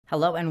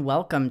Hello and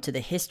welcome to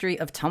the history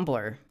of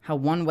Tumblr, how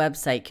one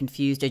website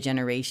confused a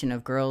generation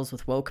of girls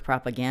with woke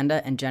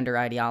propaganda and gender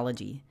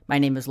ideology. My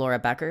name is Laura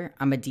Becker,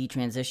 I'm a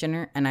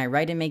detransitioner, and I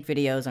write and make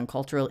videos on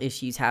cultural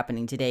issues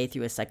happening today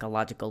through a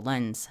psychological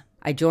lens.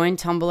 I joined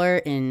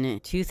Tumblr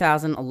in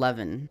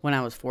 2011 when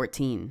I was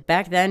 14.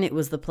 Back then, it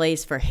was the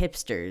place for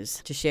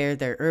hipsters to share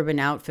their Urban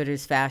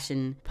Outfitters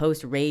fashion,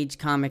 post rage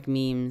comic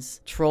memes,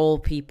 troll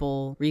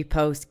people,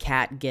 repost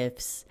cat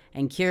gifs,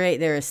 and curate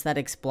their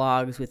aesthetics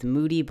blogs with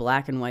moody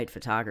black and white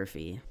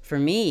photography. For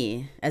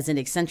me, as an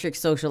eccentric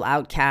social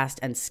outcast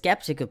and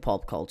skeptic of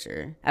pulp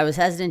culture, I was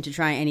hesitant to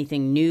try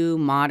anything new,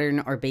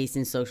 modern, or based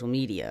in social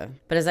media.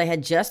 But as I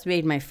had just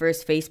made my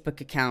first Facebook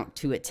account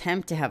to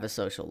attempt to have a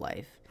social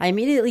life, I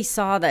immediately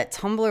saw that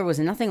Tumblr was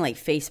nothing like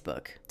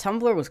Facebook.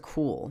 Tumblr was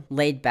cool,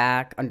 laid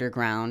back,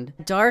 underground,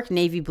 dark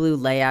navy blue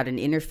layout and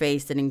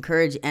interface that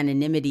encouraged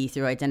anonymity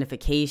through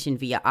identification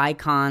via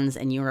icons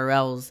and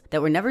URLs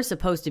that were never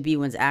supposed to be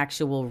one's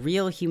actual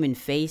real human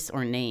face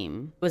or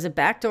name. It was a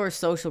backdoor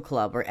social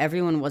club where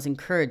everyone was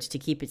encouraged to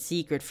keep it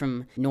secret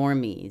from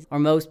normies, or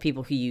most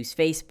people who use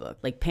Facebook,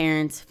 like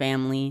parents,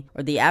 family,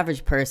 or the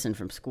average person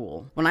from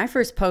school. When I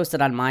first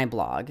posted on my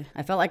blog,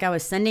 I felt like I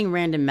was sending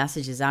random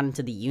messages out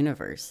into the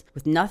universe,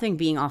 with nothing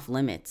being off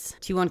limits,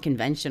 too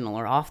unconventional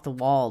or off the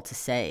wall to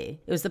say.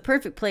 It was the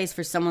perfect place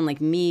for someone like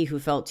me who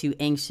felt too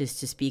anxious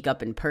to speak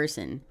up in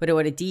person, but who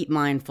had a deep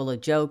mind full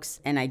of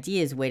jokes and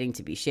ideas waiting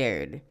to be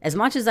shared. As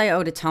much as I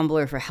owe to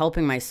Tumblr for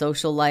helping my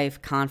social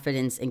life,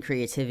 confidence, and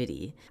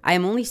creativity, I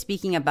am only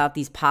speaking about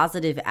these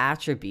positive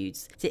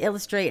attributes to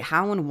illustrate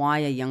how and why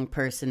a young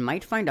person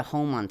might find a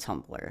home on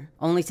Tumblr,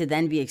 only to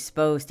then be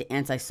exposed to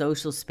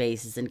antisocial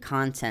spaces and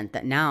content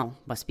that now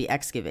must be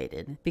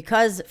excavated.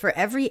 Because for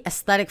every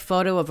aesthetic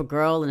photo of a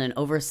girl in an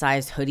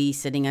oversized hoodie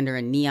sitting under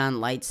a neon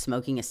light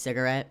smoking a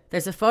cigarette,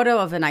 there's a photo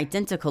of an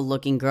identical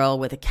looking girl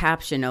with a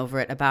caption over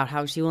it about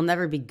how she will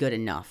never be good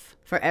enough.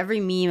 For every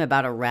meme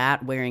about a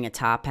rat wearing a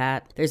top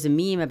hat, there's a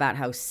meme about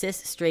how cis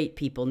straight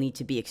people need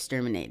to be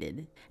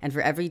exterminated. And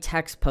for every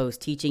text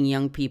post teaching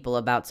young people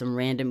about some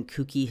random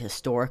kooky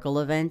historical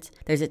event,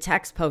 there's a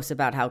text post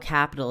about how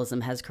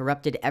capitalism has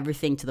corrupted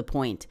everything to the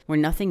point where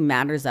nothing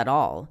matters at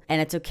all,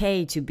 and it's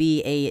okay to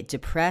be a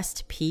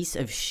depressed piece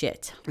of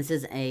shit. This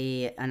is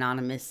a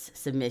anonymous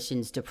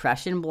submissions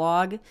depression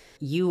blog.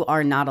 You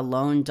are not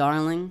alone,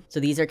 darling. So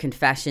these are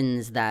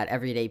confessions that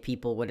everyday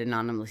people would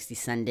anonymously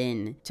send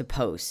in to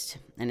post.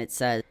 And it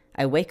says,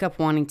 I wake up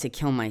wanting to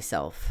kill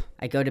myself.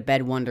 I go to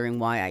bed wondering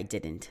why I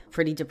didn't.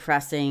 Pretty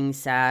depressing,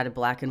 sad,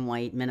 black and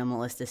white,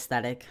 minimalist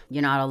aesthetic.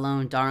 You're not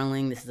alone,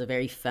 darling. This is a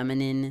very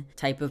feminine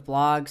type of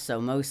blog,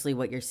 so mostly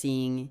what you're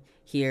seeing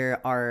here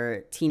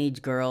are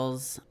teenage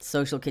girls,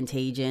 social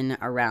contagion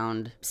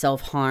around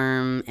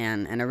self-harm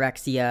and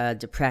anorexia,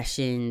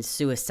 depression,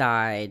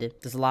 suicide.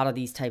 There's a lot of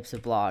these types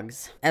of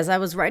blogs. As I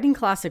was writing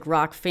classic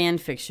rock fan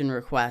fiction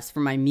requests for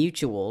my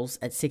mutuals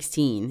at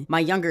 16, my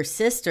younger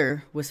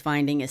sister was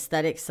finding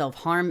aesthetic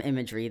self-harm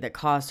imagery that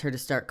caused her to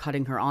start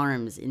cutting her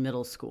arms in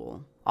middle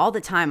school. All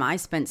the time I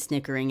spent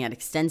snickering at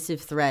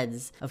extensive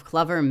threads of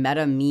clever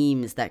meta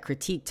memes that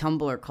critique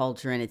Tumblr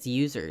culture and its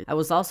users. I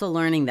was also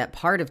learning that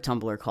part of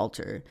Tumblr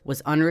culture was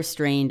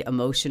unrestrained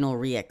emotional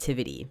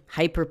reactivity,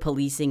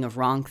 hyper-policing of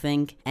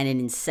wrongthink, and an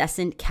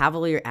incessant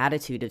cavalier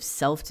attitude of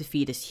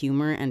self-defeatist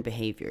humor and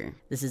behavior.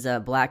 This is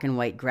a black and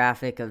white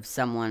graphic of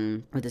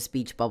someone with a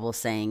speech bubble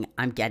saying,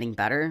 I'm getting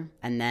better,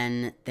 and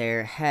then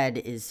their head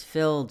is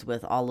filled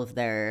with all of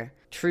their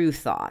true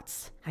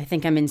thoughts. I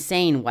think I'm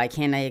insane. Why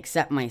can't I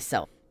accept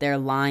myself? They're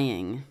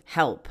lying.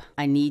 Help.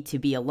 I need to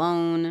be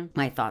alone.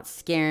 My thoughts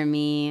scare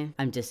me.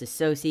 I'm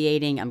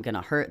disassociating. I'm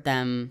gonna hurt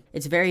them.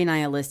 It's very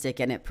nihilistic,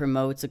 and it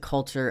promotes a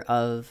culture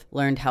of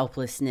learned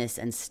helplessness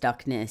and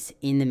stuckness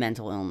in the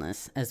mental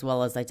illness, as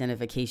well as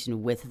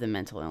identification with the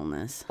mental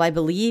illness. I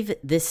believe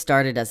this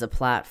started as a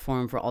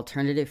platform for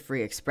alternative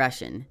free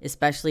expression,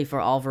 especially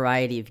for all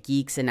variety of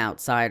geeks and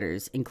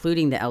outsiders,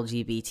 including the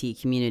LGBT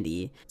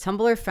community.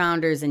 Tumblr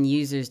founders and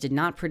users did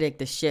not predict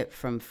the shift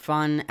from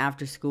fun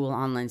after-school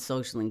online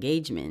social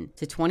engagement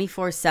to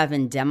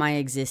 24/7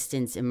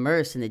 demi-existence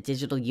immersed in the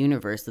digital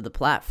universe of the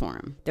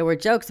platform. There were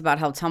jokes about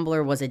how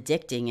Tumblr was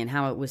addicting and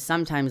how it was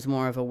sometimes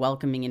more of a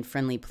welcoming and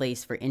friendly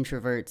place for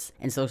introverts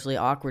and socially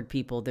awkward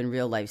people than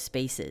real-life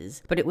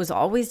spaces. But it was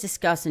always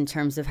discussed in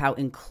terms of how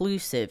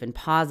inclusive and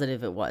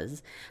positive it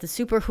was. The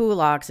super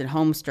hulaks and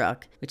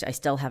Homestruck, which I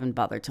still haven't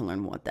bothered to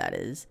learn what that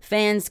is.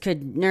 Fans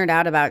could nerd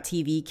out about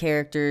TV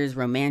characters,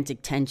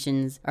 romantic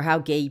tensions, or how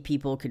gay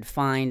people could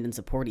find and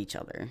support each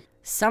other.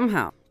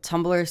 Somehow,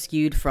 Tumblr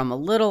skewed from a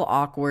little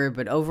awkward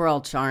but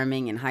overall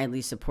charming and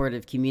highly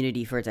supportive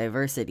community for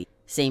diversity.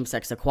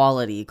 Same-sex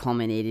equality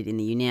culminated in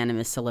the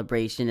unanimous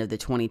celebration of the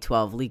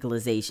 2012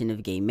 legalization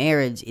of gay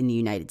marriage in the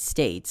United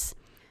States,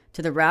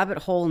 to the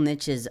rabbit hole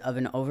niches of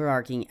an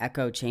overarching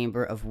echo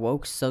chamber of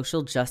woke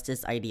social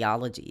justice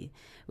ideology,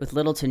 with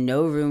little to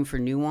no room for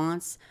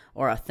nuance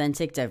or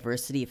authentic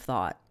diversity of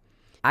thought.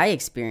 I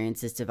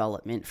experienced this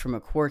development from a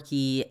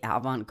quirky,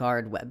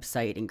 avant-garde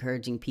website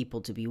encouraging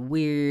people to be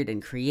weird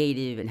and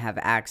creative and have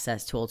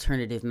access to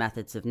alternative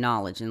methods of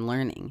knowledge and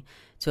learning,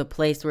 to a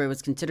place where it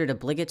was considered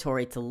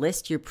obligatory to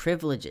list your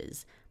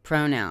privileges,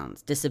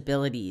 pronouns,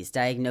 disabilities,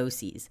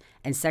 diagnoses,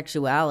 and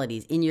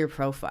sexualities in your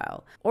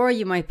profile, or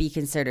you might be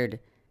considered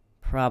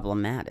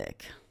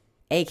problematic,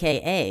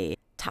 aka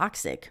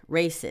toxic,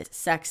 racist,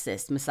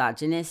 sexist,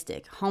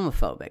 misogynistic,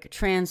 homophobic,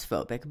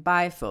 transphobic,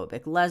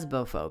 biphobic,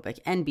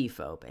 lesbophobic,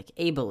 NB-phobic,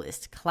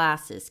 ableist,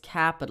 classist,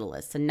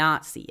 capitalist, a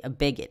Nazi, a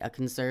bigot, a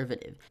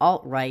conservative,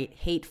 alt-right,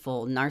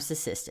 hateful,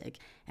 narcissistic,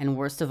 and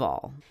worst of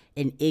all,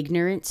 an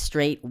ignorant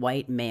straight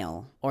white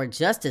male, or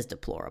just as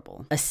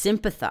deplorable, a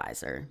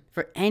sympathizer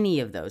for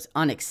any of those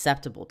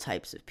unacceptable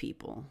types of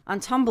people. On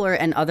Tumblr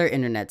and other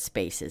internet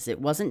spaces,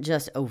 it wasn't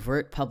just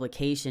overt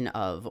publication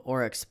of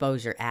or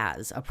exposure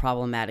as a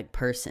problematic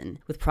person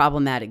with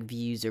problematic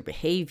views or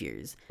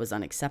behaviors was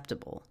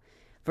unacceptable.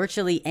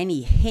 Virtually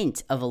any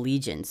hint of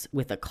allegiance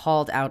with a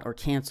called out or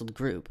canceled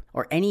group,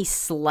 or any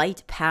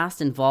slight past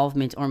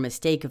involvement or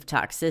mistake of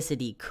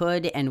toxicity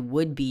could and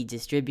would be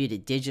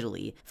distributed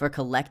digitally for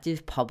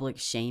collective public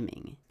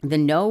shaming. The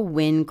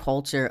no-win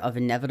culture of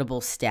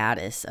inevitable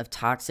status of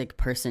toxic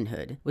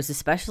personhood was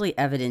especially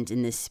evident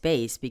in this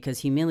space because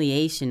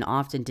humiliation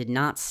often did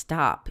not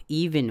stop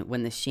even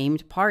when the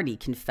shamed party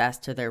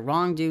confessed to their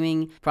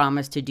wrongdoing,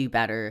 promised to do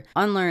better,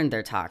 unlearned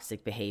their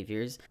toxic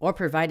behaviors, or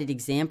provided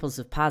examples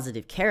of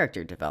positive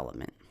character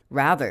development.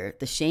 Rather,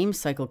 the shame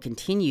cycle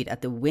continued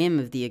at the whim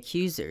of the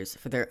accusers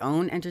for their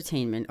own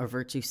entertainment or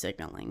virtue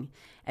signaling,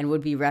 and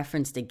would be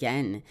referenced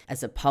again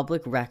as a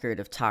public record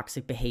of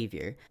toxic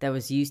behavior that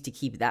was used to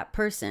keep that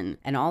person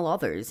and all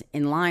others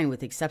in line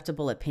with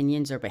acceptable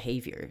opinions or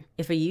behavior.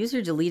 If a user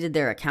deleted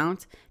their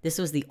account, this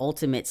was the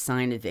ultimate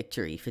sign of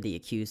victory for the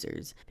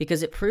accusers,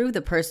 because it proved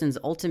the person's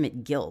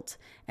ultimate guilt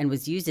and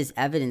was used as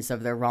evidence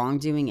of their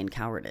wrongdoing and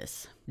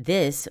cowardice.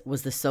 This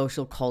was the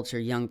social culture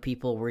young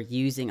people were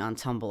using on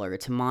Tumblr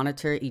to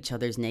monitor each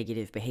other's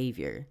negative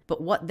behavior.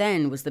 But what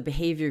then was the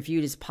behavior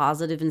viewed as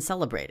positive and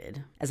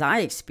celebrated? As I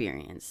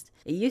experienced,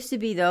 it used to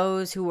be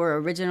those who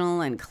were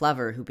original and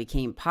clever who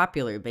became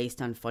popular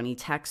based on funny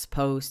text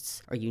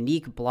posts or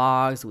unique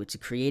blogs which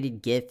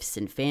created GIFs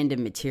and fandom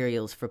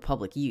materials for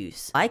public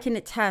use. I can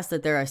attest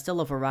that there are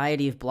still a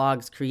variety of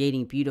blogs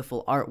creating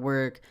beautiful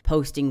artwork,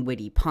 posting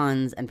witty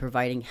puns, and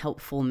providing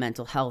helpful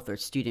mental health or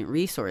student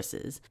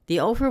resources. The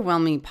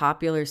overwhelming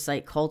popular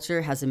site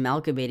culture has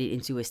amalgamated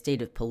into a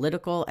state of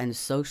political and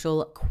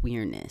social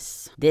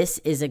queerness. This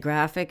is a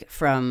graphic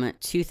from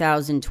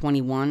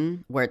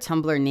 2021 where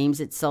Tumblr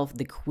names itself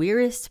the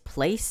queerest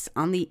place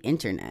on the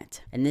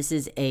internet. And this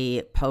is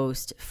a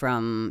post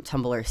from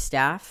Tumblr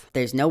staff.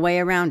 There's no way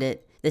around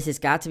it. This has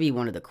got to be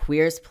one of the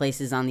queerest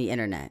places on the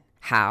internet.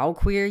 How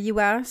queer,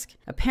 you ask?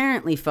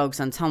 Apparently, folks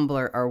on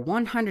Tumblr are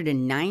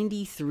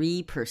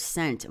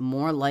 193%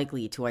 more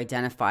likely to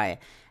identify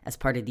as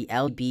part of the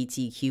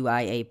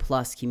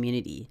LGBTQIA+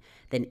 community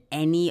than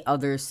any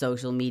other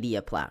social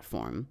media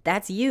platform.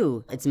 That's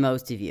you. It's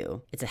most of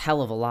you. It's a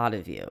hell of a lot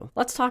of you.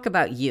 Let's talk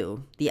about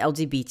you, the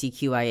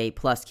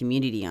LGBTQIA+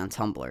 community on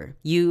Tumblr.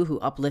 You who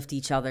uplift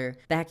each other,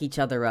 back each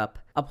other up,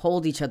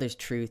 uphold each other's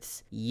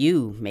truths.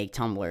 You make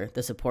Tumblr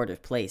the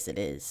supportive place it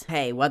is.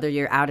 Hey, whether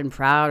you're out and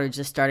proud or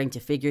just starting to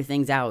figure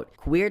things out,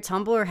 queer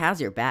Tumblr has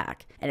your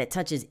back, and it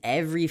touches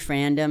every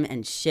fandom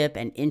and ship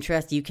and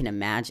interest you can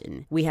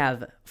imagine. We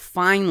have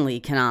finally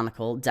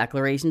canonical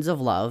declarations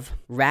of love,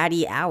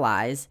 ratty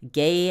allies,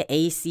 gay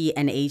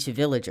AC&H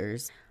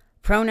villagers,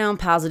 pronoun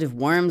positive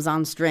worms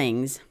on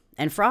strings,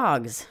 and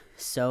frogs.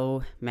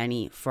 So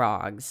many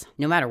frogs.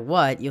 No matter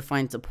what, you'll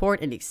find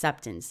support and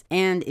acceptance,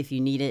 and if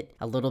you need it,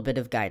 a little bit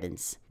of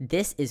guidance.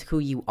 This is who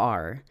you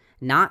are.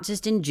 Not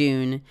just in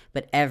June,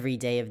 but every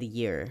day of the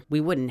year.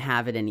 We wouldn't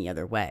have it any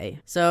other way.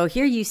 So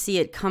here you see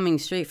it coming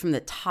straight from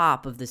the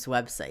top of this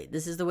website.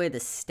 This is the way the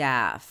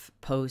staff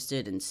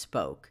posted and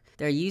spoke.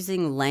 They're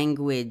using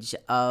language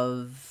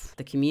of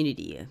the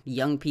community,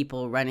 young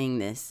people running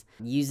this,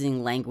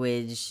 using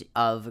language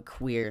of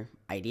queer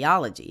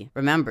ideology.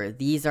 Remember,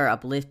 these are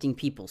uplifting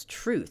people's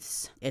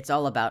truths. It's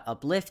all about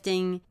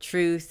uplifting,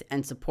 truth,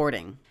 and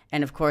supporting.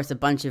 And of course, a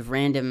bunch of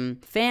random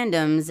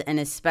fandoms, and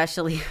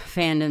especially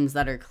fandoms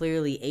that are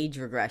clearly age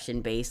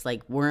regression based,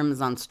 like Worms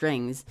on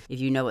Strings, if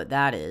you know what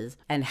that is.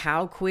 And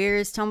how queer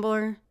is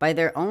Tumblr? By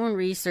their own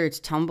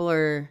research,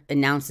 Tumblr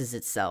announces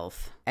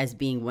itself as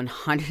being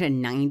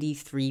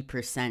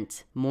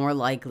 193% more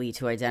likely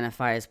to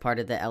identify as part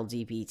of the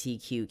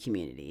LGBTQ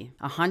community.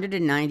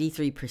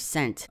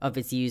 193% of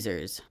its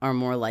users are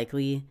more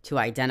likely to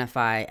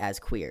identify as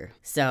queer.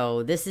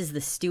 So this is the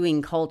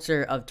stewing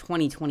culture of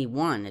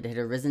 2021. It had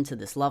arisen to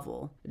this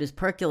level. It was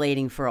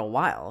percolating for a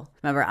while.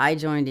 Remember, I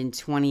joined in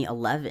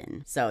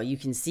 2011, so you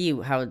can see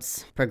how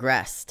it's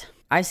progressed.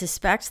 I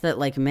suspect that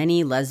like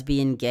many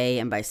lesbian, gay,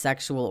 and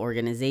bisexual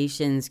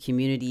organizations,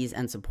 communities,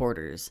 and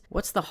supporters,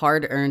 what's the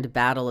hard-earned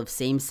battle of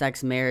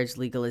same-sex marriage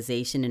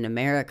legalization in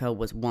America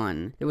was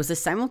won. There was a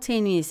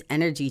simultaneous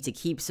energy to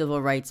keep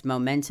civil rights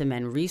momentum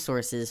and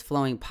resources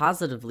flowing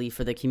positively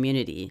for the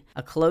community,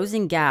 a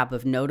closing gap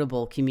of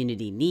notable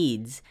community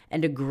needs,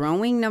 and a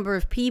growing number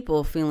of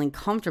people feeling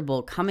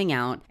comfortable coming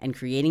out and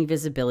creating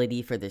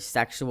visibility for their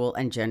sexual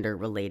and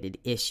gender-related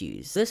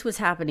issues. This was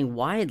happening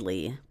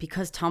widely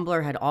because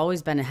Tumblr had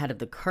always been ahead of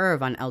the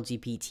curve on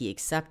LGBT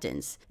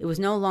acceptance. It was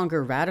no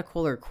longer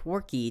radical or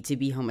quirky to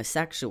be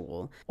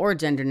homosexual or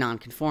gender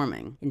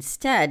nonconforming.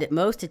 Instead,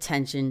 most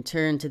attention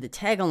turned to the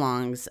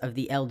tag-alongs of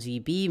the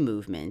LGB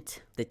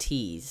movement, the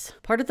T's.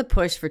 Part of the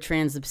push for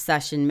trans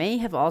obsession may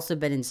have also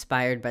been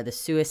inspired by the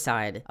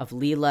suicide of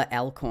Leela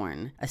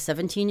Elkhorn, a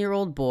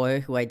 17-year-old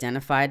boy who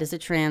identified as a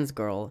trans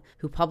girl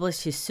who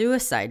published his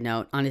suicide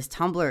note on his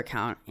Tumblr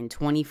account in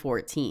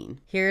 2014.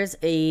 Here's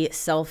a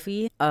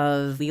selfie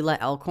of Leela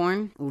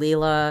Elkhorn.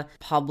 Leela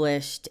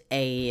published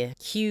a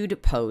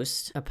queued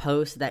post, a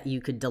post that you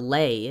could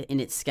delay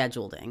in its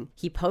scheduling.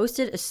 He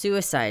posted a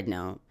suicide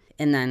note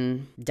and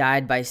then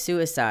died by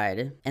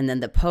suicide, and then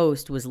the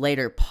post was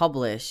later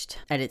published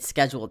at its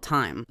scheduled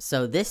time.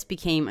 So this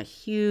became a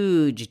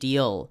huge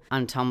deal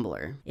on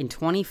Tumblr in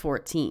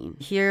 2014.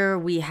 Here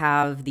we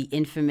have the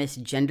infamous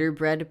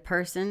genderbread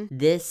person.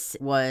 This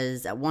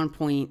was at one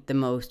point the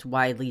most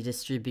widely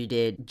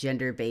distributed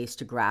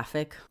gender-based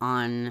graphic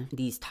on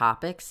these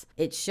topics.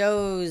 It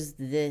shows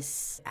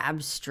this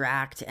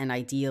abstract and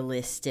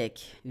idealistic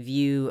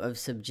view of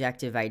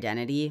subjective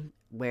identity,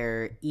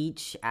 where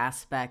each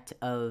aspect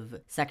of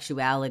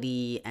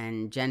sexuality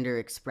and gender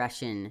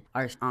expression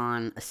are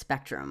on a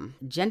spectrum.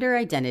 Gender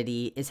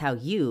identity is how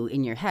you,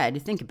 in your head,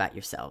 think about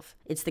yourself.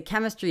 It's the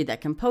chemistry that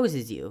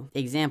composes you,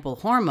 example,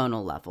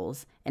 hormonal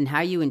levels, and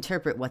how you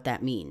interpret what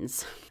that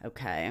means.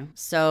 Okay,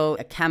 so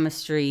a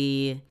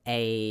chemistry,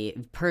 a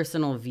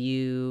personal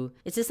view,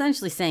 it's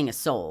essentially saying a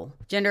soul.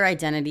 Gender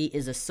identity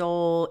is a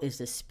soul,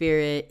 is a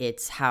spirit,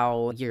 it's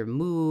how you're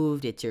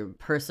moved, it's your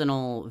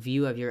personal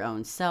view of your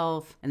own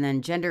self. And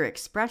then gender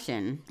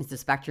expression is the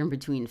spectrum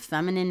between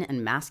feminine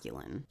and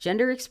masculine.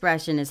 Gender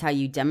expression is how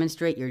you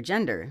demonstrate your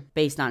gender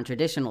based on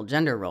traditional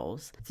gender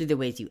roles through the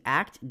ways you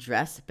act,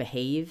 dress,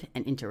 behave,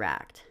 and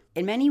interact.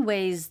 In many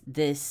ways,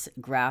 this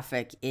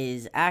graphic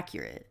is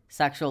accurate.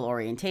 Sexual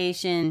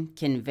orientation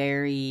can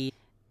vary.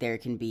 There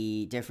can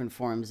be different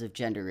forms of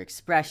gender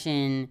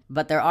expression,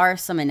 but there are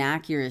some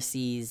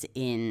inaccuracies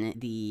in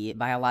the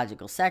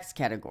biological sex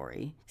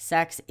category.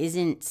 Sex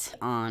isn't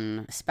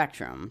on a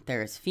spectrum.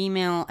 There's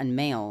female and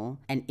male,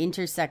 and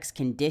intersex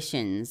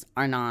conditions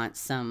are not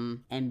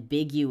some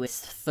ambiguous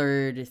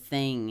third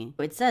thing.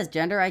 It says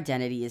gender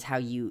identity is how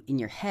you, in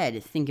your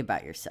head, think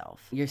about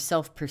yourself. Your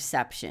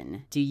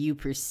self-perception. Do you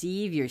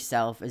perceive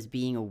yourself as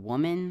being a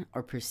woman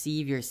or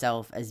perceive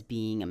yourself as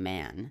being a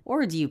man?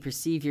 Or do you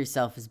perceive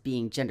yourself as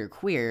being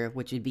genderqueer,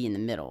 which would be in the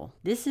middle?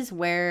 This is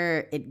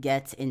where it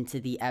gets into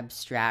the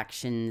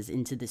abstractions,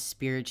 into the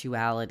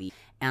spirituality,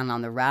 and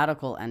on the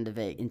radical end of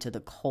it, into the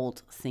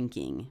cult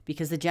thinking.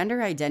 Because the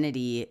gender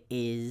identity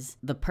is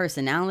the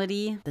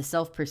personality, the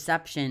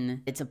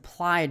self-perception, it's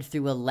applied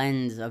through a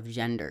lens of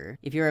gender.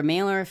 If you're a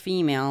male or a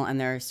female, and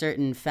there are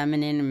certain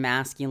feminine,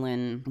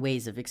 masculine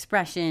ways of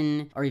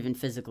expression, or even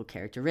physical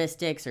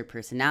characteristics or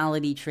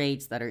personality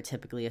traits that are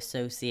typically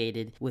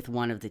associated with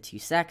one of the two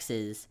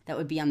sexes, that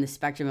would be on the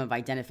spectrum of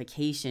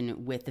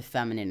identification with the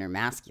feminine or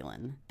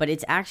masculine. But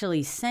it's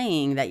actually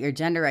saying that your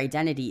gender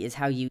identity is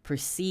how you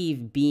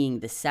perceive being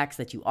the sex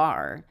that you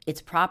are.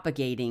 It's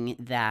propagating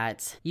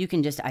that you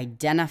can just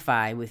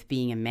identify with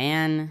being a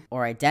man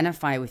or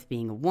identify with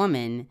being a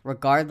woman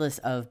regardless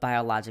of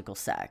biological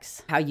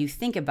sex. How you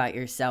think about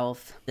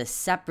yourself, the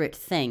separate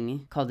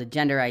thing called a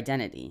gender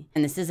identity.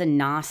 And this is a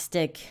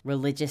Gnostic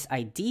religious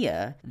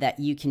idea that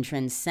you can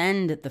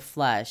transcend the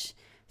flesh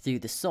through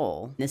the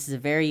soul. This is a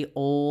very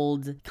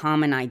old,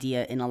 common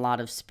idea in a lot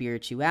of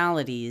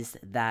spiritualities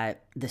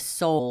that the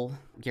soul,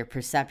 your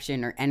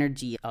perception or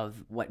energy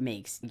of what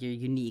makes your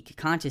unique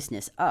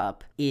consciousness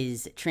up,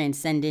 is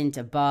transcendent,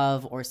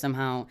 above, or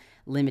somehow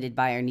limited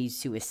by our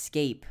needs to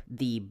escape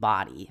the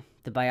body,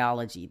 the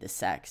biology, the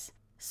sex.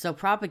 So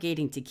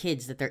propagating to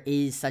kids that there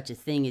is such a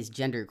thing as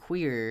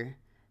genderqueer,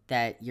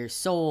 that your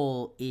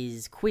soul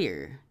is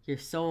queer, your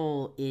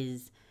soul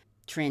is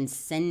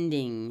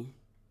transcending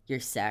your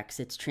sex,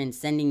 it's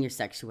transcending your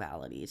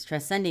sexuality, it's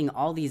transcending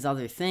all these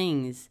other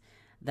things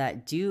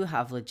that do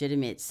have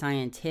legitimate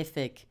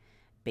scientific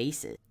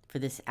basis for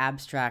this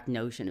abstract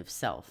notion of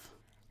self.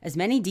 As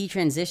many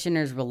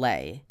detransitioners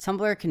relay,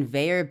 Tumblr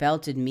conveyor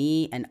belted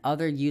me and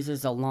other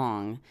users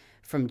along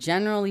From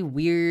generally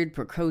weird,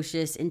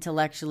 precocious,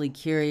 intellectually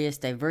curious,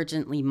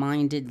 divergently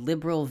minded,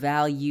 liberal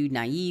value,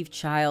 naive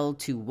child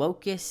to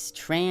wokest,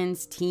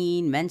 trans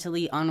teen,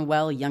 mentally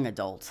unwell young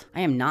adult. I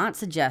am not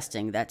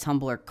suggesting that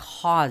Tumblr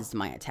caused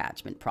my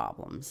attachment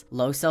problems.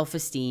 Low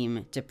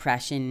self-esteem,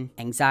 depression,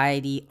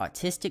 anxiety,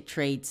 autistic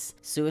traits,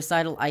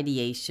 suicidal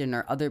ideation,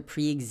 or other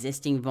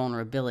pre-existing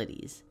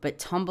vulnerabilities. But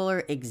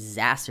Tumblr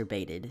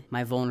exacerbated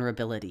my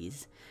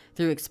vulnerabilities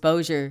through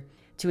exposure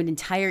to an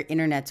entire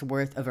internet's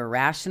worth of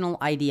irrational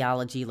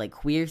ideology like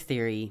queer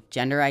theory,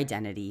 gender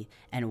identity,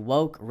 and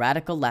woke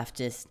radical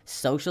leftist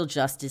social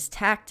justice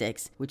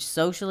tactics, which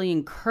socially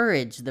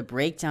encourage the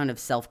breakdown of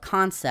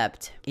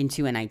self-concept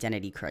into an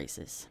identity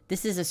crisis.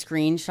 This is a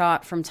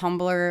screenshot from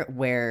Tumblr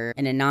where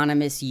an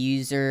anonymous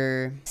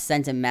user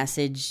sent a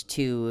message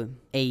to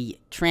a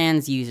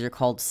trans user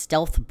called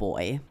Stealth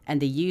Boy,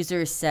 and the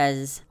user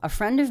says, "A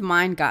friend of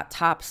mine got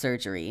top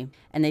surgery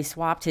and they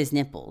swapped his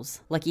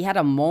nipples. Like he had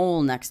a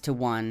mole next to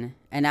one,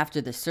 and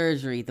after the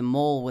surgery, the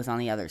mole was on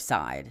the other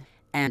side."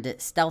 And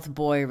Stealth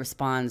Boy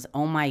responds,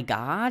 "Oh my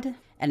God?"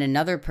 And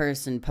another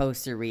person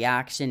posts a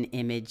reaction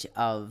image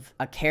of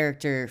a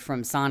character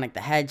from Sonic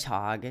the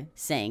Hedgehog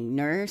saying,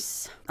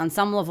 "Nurse." On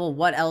some level,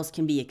 what else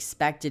can be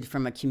expected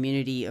from a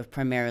community of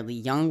primarily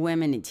young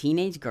women and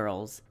teenage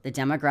girls, the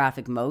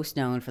demographic most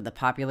known for the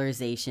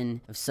popularization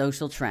of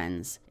social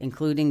trends,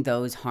 including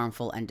those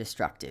harmful and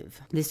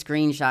destructive? This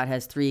screenshot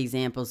has 3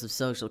 examples of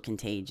social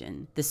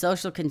contagion. The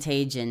social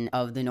contagion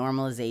of the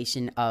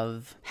normalization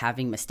of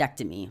having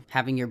mastectomy,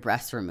 having your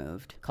breasts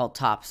removed, called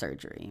top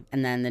surgery.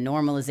 And then the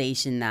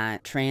normalization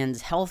that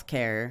trans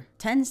healthcare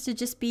tends to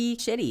just be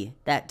shitty,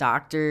 that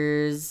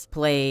doctors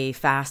play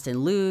fast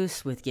and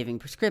loose with giving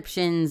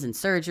prescriptions and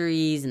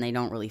surgeries, and they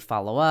don't really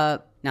follow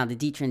up. Now, the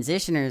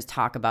detransitioners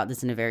talk about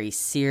this in a very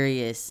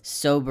serious,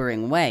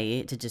 sobering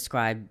way to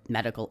describe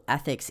medical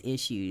ethics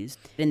issues.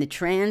 In the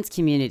trans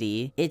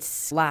community,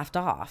 it's laughed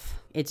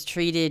off. It's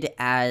treated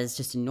as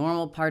just a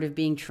normal part of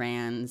being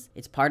trans.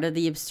 It's part of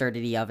the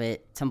absurdity of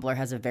it. Tumblr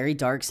has a very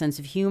dark sense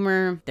of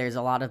humor. There's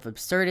a lot of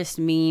absurdist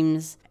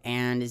memes.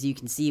 And as you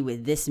can see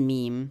with this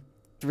meme,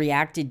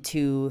 reacted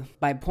to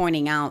by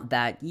pointing out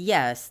that,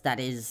 yes, that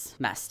is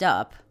messed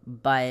up,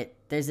 but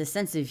there's a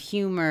sense of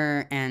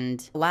humor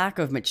and lack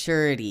of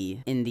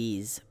maturity in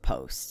these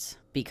posts,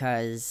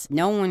 because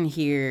no one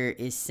here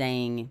is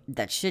saying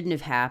that shouldn't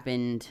have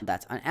happened,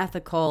 that's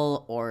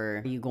unethical,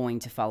 or are you going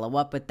to follow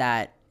up with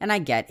that? And I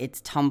get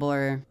it's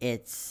Tumblr,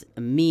 it's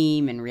a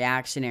meme and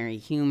reactionary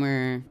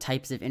humor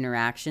types of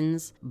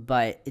interactions,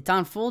 but it's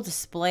on full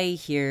display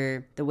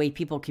here the way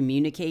people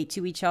communicate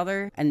to each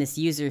other. And this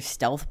user,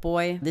 Stealth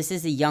Boy, this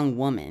is a young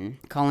woman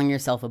calling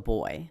herself a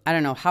boy. I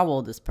don't know how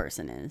old this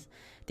person is.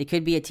 They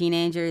could be a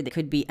teenager, they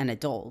could be an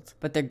adult,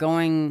 but they're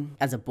going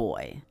as a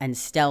boy. And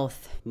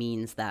stealth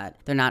means that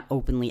they're not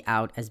openly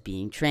out as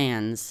being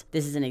trans.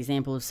 This is an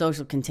example of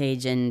social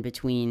contagion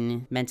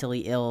between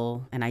mentally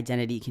ill and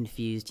identity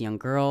confused young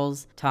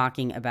girls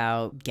talking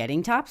about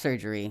getting top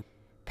surgery.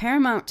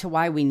 Paramount to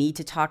why we need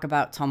to talk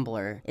about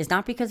Tumblr is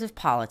not because of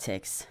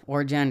politics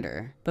or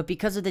gender, but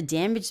because of the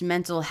damaged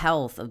mental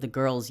health of the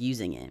girls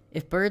using it.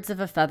 If birds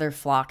of a feather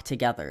flock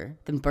together,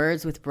 then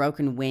birds with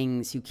broken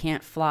wings who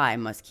can't fly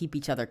must keep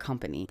each other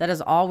company. That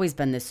has always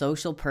been the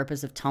social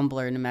purpose of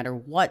Tumblr, no matter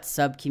what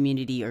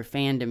sub-community or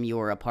fandom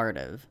you're a part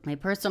of. My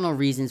personal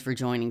reasons for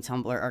joining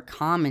Tumblr are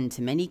common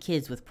to many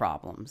kids with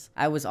problems.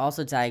 I was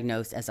also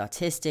diagnosed as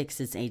autistic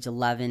since age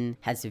 11,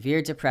 had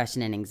severe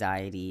depression and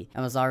anxiety,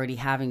 and was already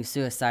having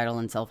suicidal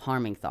and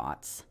self-harming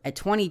thoughts. At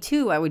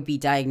 22, I would be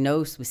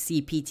diagnosed with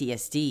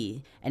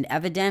CPTSD, and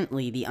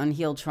evidently the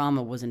unhealed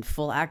trauma was in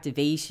full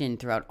activation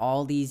throughout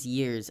all these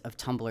years of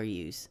Tumblr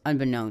use,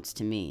 unbeknownst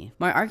to me.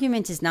 My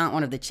argument is not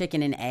one of the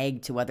chicken and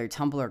egg to whether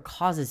Tumblr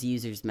causes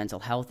users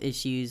mental health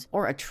issues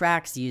or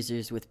attracts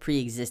users with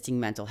pre-existing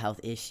mental health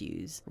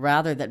issues.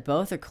 Rather, that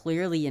both are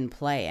clearly in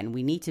play, and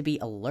we need to be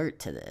alert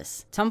to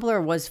this.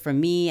 Tumblr was for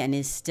me, and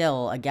is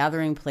still, a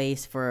gathering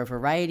place for a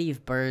variety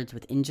of birds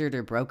with injured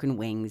or broken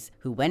wings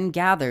who, when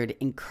gathered,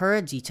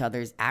 encourage each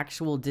other's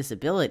actual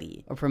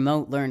disability or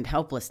promote learned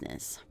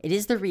helplessness. It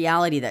is the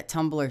reality that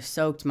Tumblr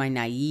soaked my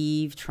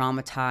naive,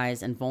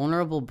 traumatized, and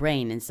vulnerable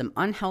brain in some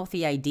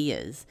unhealthy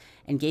ideas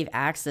and gave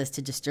access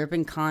to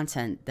disturbing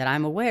content that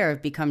I'm aware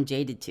have become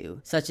jaded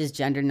to, such as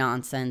gender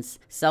nonsense,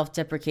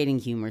 self-deprecating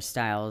humor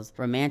styles,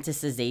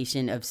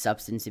 romanticization of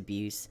substance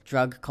abuse,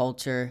 drug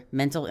culture,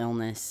 mental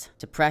illness,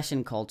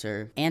 depression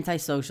culture,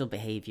 antisocial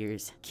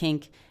behaviors,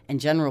 kink, and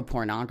general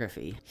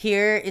pornography.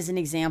 Here is an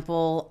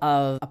example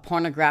of a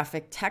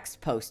pornographic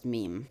text post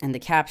meme, and the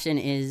caption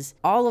is,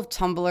 "All of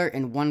Tumblr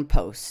in one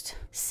post.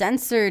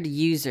 Censored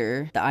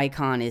user," the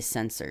icon is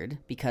censored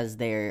because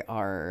they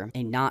are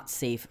a not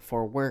safe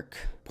for work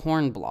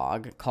porn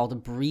blog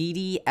called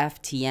Breedy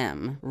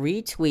FTM,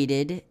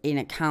 retweeted an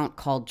account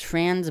called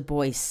Trans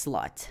Boy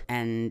Slut,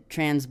 and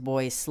Trans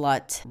Boy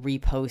Slut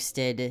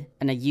reposted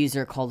a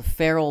user called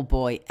Feral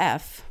Boy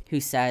F, who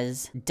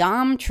says,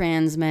 "Dom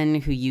trans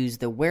men who use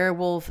the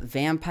werewolf,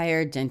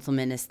 vampire,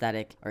 gentleman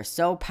aesthetic are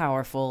so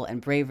powerful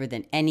and braver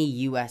than any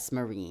US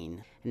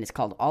Marine." and it's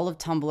called All of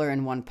Tumblr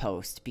in One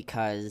Post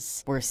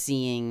because we're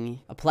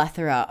seeing a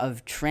plethora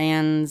of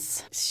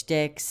trans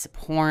shticks,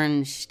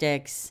 porn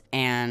shticks,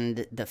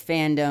 and the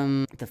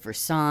fandom, the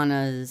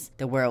personas,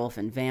 the werewolf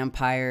and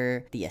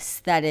vampire, the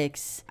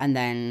aesthetics, and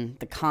then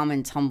the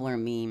common Tumblr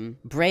meme,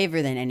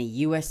 braver than any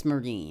US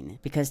Marine,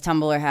 because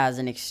Tumblr has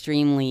an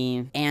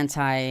extremely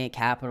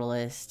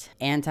anti-capitalist,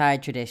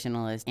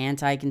 anti-traditionalist,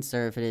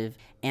 anti-conservative,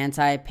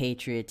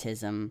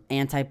 anti-patriotism,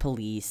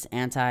 anti-police,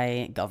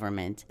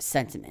 anti-government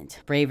sentiment.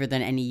 Braver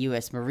than any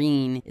US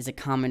Marine is a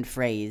common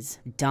phrase.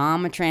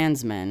 Dom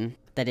trans men,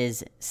 that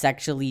is,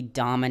 sexually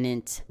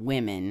dominant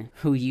women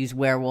who use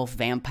werewolf,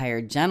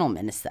 vampire,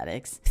 gentleman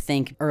aesthetics.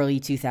 Think early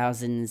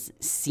 2000s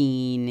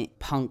scene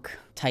punk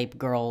type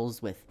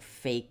girls with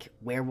fake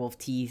werewolf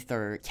teeth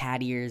or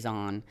cat ears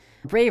on.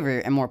 Braver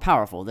and more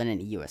powerful than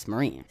any US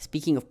Marine.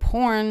 Speaking of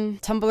porn,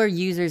 Tumblr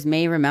users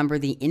may remember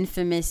the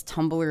infamous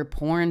Tumblr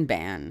porn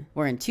ban,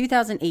 where in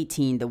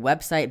 2018 the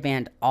website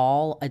banned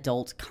all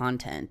adult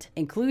content,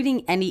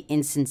 including any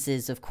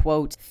instances of,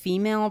 quote,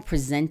 female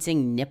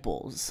presenting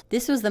nipples.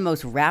 This was the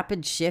most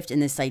rapid shift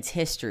in the site's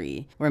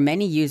history, where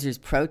many users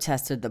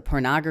protested the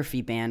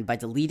pornography ban by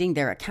deleting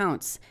their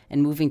accounts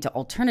and moving to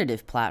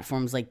alternative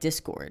platforms like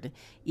Discord,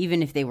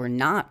 even if they were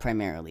not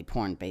primarily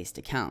porn-based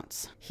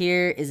accounts.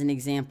 Here is an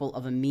example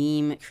of a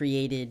meme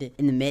created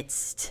in the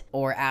midst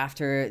or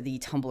after the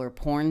Tumblr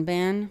porn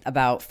ban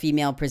about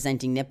female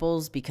presenting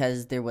nipples,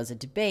 because there was a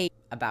debate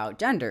about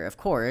gender, of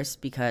course,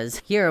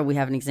 because here we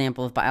have an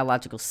example of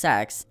biological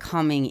sex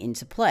coming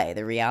into play.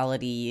 The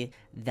reality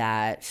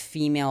that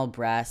female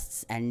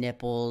breasts and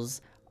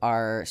nipples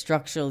are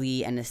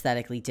structurally and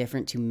aesthetically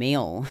different to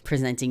male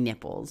presenting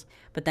nipples.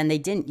 But then they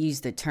didn't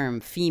use the term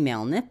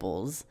female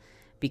nipples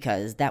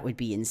because that would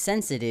be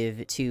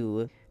insensitive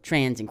to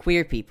trans and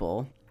queer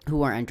people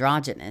who are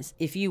androgynous.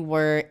 If you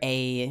were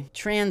a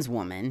trans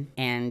woman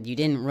and you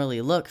didn't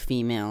really look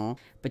female,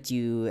 but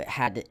you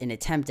had an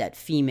attempt at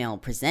female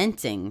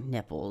presenting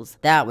nipples,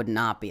 that would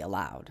not be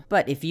allowed.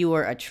 But if you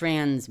were a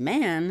trans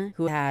man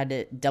who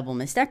had double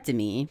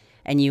mastectomy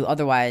and you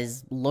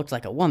otherwise looked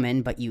like a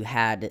woman, but you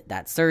had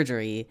that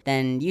surgery,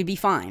 then you'd be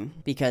fine,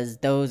 because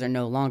those are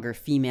no longer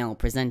female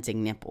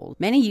presenting nipples.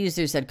 Many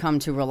users had come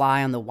to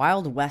rely on the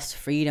Wild West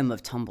freedom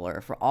of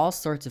Tumblr for all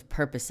sorts of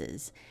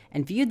purposes,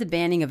 and viewed the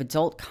banning of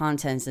adult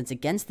content as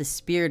against the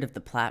spirit of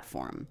the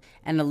platform,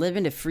 and a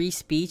limit of free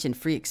speech and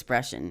free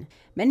expression.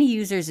 Many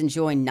users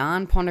enjoy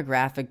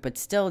non-pornographic but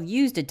still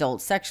used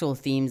adult sexual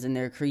themes in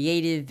their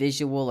creative,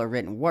 visual, or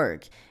written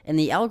work, and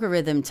the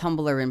algorithm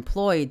Tumblr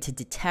employed to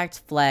detect,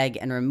 flag,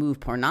 and remove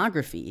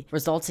pornography,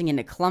 resulting in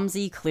a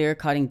clumsy,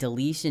 clear-cutting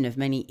deletion of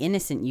many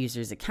innocent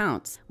users'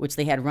 accounts, which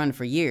they had run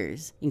for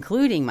years,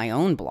 including my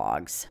own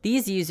blogs.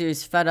 These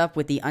users, fed up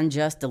with the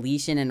unjust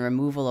deletion and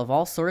removal of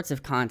all sorts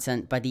of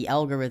content by the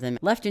algorithm,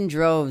 left in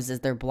droves as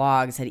their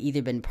blogs had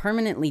either been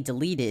permanently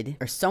deleted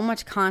or so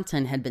much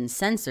content had been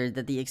censored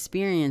that the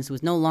experience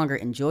was no longer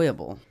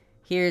enjoyable.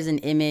 Here's an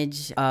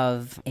image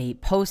of a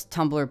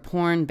post-Tumblr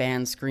porn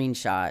ban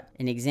screenshot,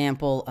 an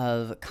example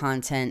of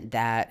content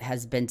that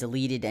has been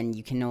deleted and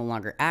you can no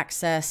longer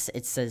access.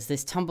 It says,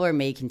 this Tumblr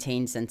may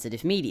contain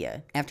sensitive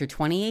media. After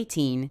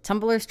 2018,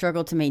 Tumblr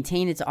struggled to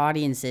maintain its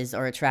audiences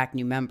or attract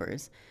new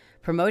members,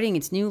 promoting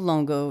its new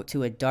logo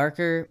to a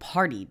darker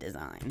party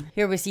design.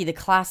 Here we see the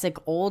classic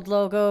old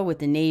logo with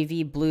the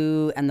navy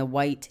blue and the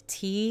white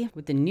T,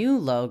 with the new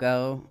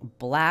logo,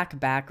 black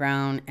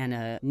background and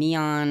a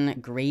neon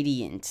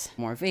gradient.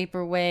 More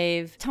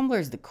vaporwave.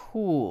 Tumblr's the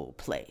cool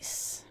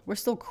place. We're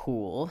still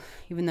cool,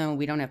 even though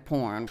we don't have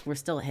porn, we're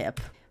still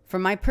hip.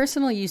 From my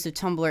personal use of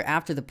Tumblr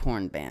after the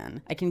porn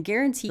ban, I can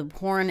guarantee the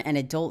porn and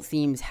adult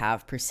themes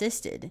have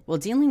persisted. While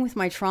dealing with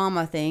my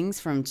trauma things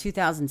from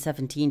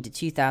 2017 to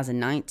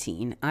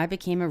 2019, I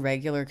became a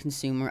regular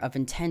consumer of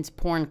intense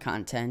porn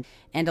content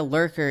and a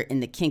lurker in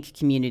the kink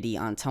community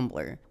on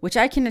Tumblr, which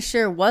I can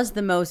assure was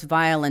the most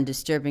vile and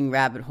disturbing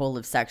rabbit hole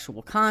of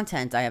sexual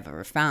content I have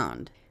ever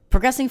found.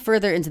 Progressing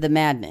further into the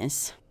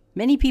madness,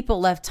 many people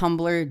left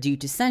Tumblr due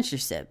to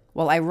censorship,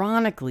 while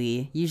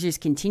ironically, users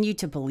continued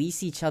to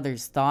police each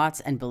other's thoughts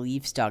and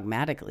beliefs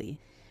dogmatically.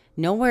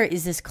 Nowhere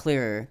is this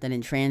clearer than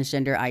in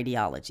transgender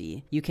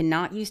ideology. You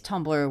cannot use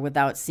Tumblr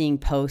without seeing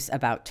posts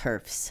about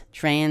TERFs,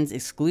 trans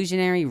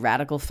exclusionary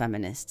radical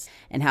feminists,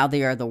 and how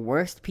they are the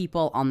worst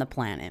people on the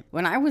planet.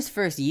 When I was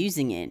first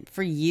using it,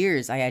 for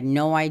years I had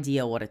no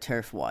idea what a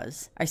TERF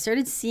was. I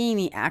started seeing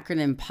the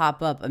acronym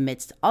pop up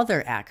amidst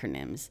other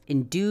acronyms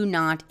in Do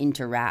Not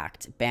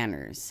Interact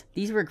banners.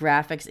 These were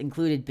graphics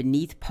included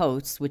beneath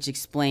posts which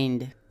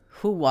explained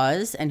who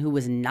was and who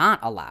was not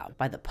allowed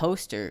by the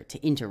poster to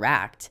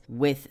interact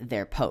with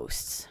their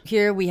posts.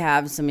 Here we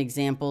have some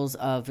examples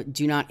of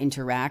do not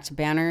interact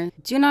banner.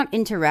 Do not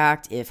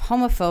interact if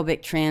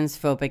homophobic,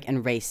 transphobic,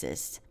 and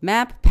racist.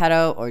 Map,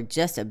 pedo, or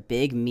just a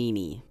big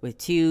meanie. With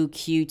two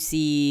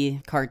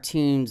cutesy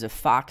cartoons of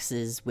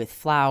foxes with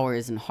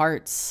flowers and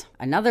hearts.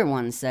 Another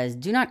one says,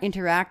 do not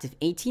interact if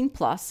 18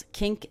 plus,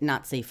 kink,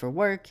 not safe for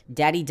work,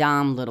 daddy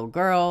dom, little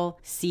girl,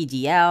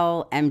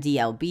 CDL,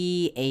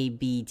 MDLB,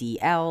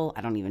 ABDL,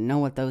 I don't even know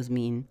what those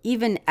mean.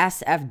 Even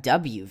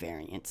SFW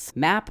variants.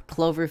 MAP,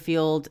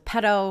 Cloverfield,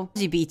 pedo,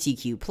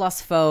 LGBTQ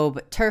plus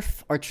phobe,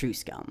 TERF, or true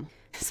scum.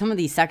 Some of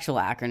these sexual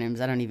acronyms,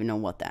 I don't even know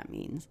what that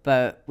means.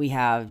 But we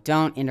have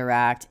don't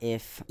interact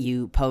if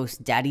you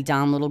post daddy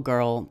dom little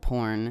girl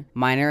porn,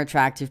 minor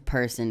attractive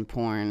person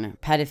porn,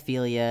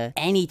 pedophilia,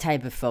 any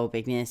type of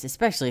phobicness,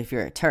 especially if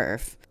you're a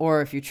TERF,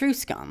 or if you're true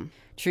scum.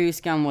 True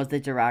scum was the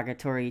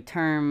derogatory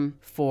term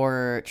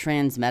for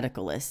trans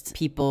medicalists,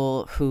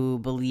 people who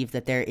believe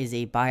that there is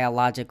a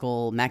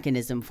biological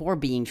mechanism for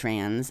being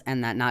trans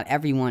and that not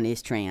everyone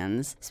is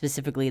trans,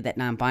 specifically that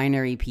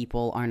non-binary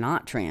people are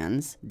not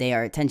trans. They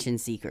are attention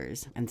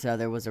seekers. And so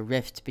there was a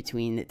rift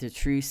between the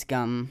true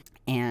scum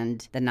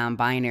and the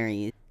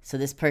non-binary. So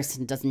this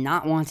person does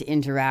not want to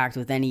interact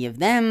with any of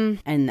them.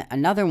 And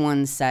another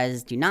one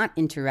says, do not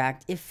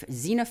interact if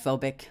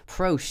xenophobic,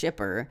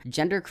 pro-shipper,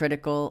 gender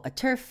critical, a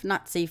TERF,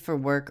 not safe for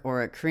work,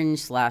 or a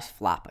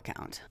cringe/flop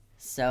account.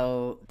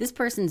 So this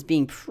person's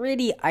being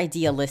pretty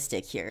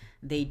idealistic here.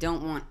 They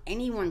don't want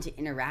anyone to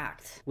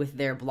interact with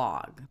their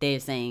blog.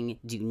 They're saying,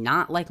 do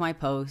not like my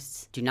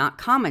posts, do not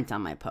comment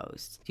on my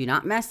posts, do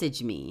not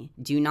message me,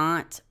 do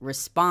not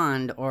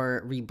respond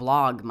or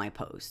reblog my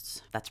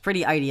posts. That's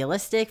pretty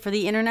idealistic for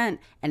the internet,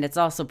 and it's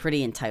also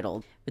pretty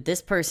entitled. But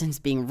this person's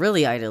being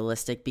really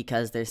idealistic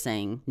because they're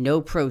saying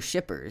no pro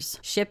shippers.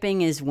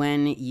 Shipping is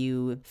when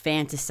you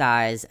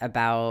fantasize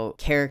about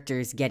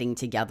characters getting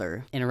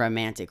together in a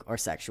romantic or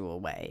sexual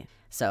way.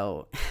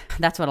 So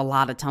that's what a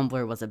lot of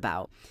Tumblr was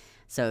about.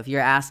 So if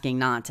you're asking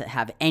not to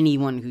have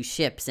anyone who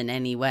ships in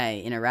any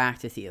way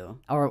interact with you,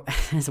 or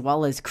as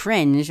well as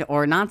cringe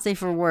or not safe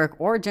for work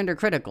or gender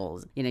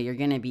criticals, you're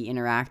going to be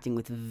interacting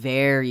with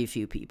very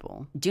few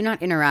people. Do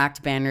not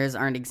interact banners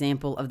are an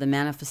example of the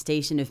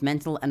manifestation of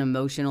mental and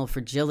emotional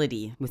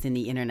fragility within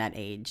the internet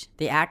age.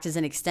 They act as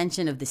an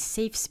extension of the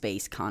safe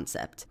space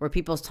concept, where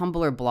people's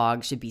Tumblr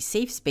blogs should be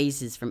safe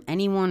spaces from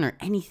anyone or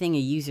anything a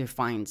user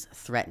finds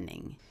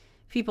threatening.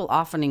 People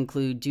often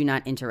include do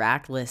not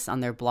interact lists on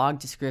their blog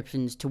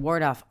descriptions to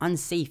ward off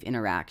unsafe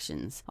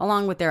interactions,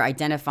 along with their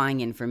identifying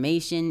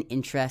information,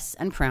 interests,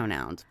 and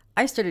pronouns.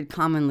 I started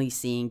commonly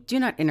seeing do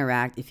not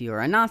interact if you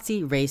are a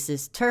Nazi,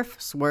 racist, TERF,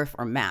 SWERF,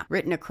 or MAP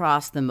written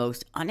across the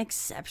most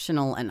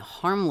unexceptional and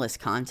harmless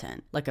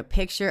content, like a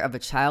picture of a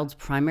child's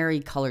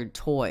primary colored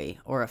toy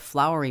or a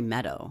flowery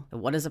meadow.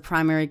 What does a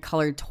primary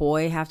colored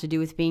toy have to do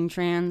with being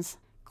trans?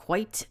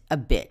 Quite a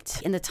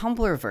bit. In the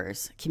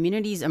Tumblrverse,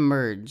 communities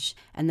emerge,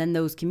 and then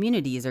those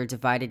communities are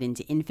divided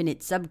into infinite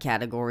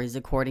subcategories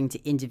according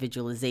to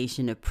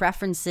individualization of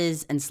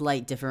preferences and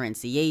slight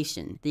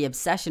differentiation. The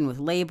obsession with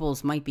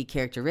labels might be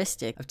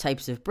characteristic of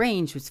types of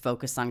brains which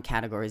focus on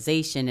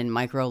categorization and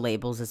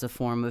micro-labels as a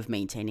form of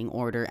maintaining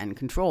order and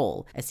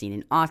control, as seen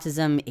in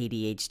autism,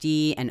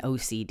 ADHD, and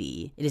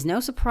OCD. It is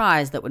no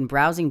surprise that when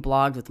browsing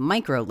blogs with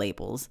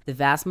micro-labels, the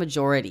vast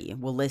majority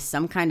will list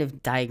some kind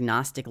of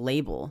diagnostic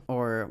label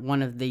or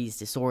one of these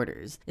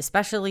disorders,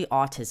 especially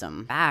autism.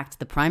 In fact,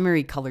 the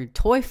primary colored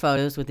toy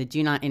photos with the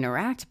do not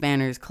interact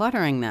banners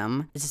cluttering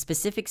them is a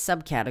specific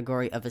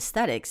subcategory of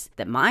aesthetics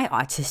that my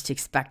autistic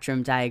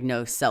spectrum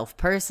diagnosed self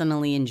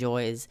personally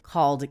enjoys,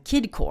 called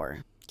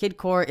kidcore.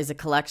 Kidcore is a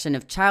collection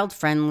of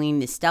child-friendly,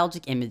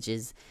 nostalgic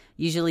images,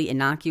 usually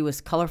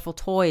innocuous, colorful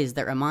toys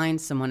that remind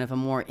someone of a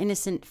more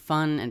innocent,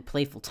 fun, and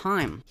playful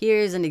time.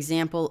 Here's an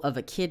example of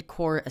a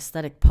kidcore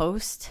aesthetic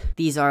post.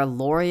 These are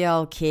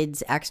L'Oreal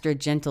Kids Extra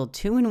Gentle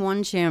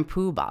 2-in-1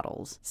 shampoo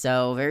bottles.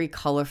 So very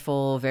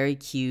colorful, very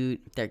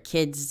cute. They're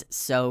kids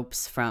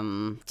soaps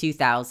from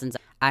 2000s.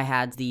 I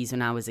had these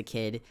when I was a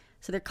kid.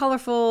 So they're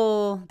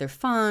colorful, they're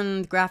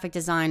fun, the graphic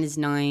design is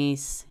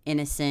nice,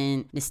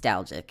 innocent,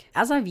 nostalgic.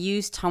 As I've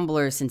used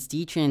Tumblr since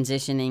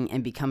detransitioning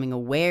and becoming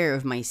aware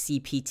of my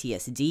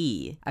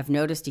CPTSD, I've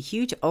noticed a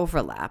huge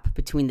overlap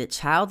between the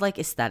childlike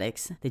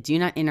aesthetics, the do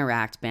not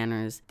interact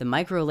banners, the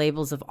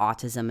micro-labels of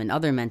autism and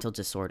other mental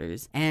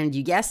disorders, and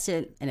you guessed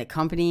it, an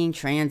accompanying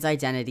trans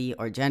identity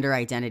or gender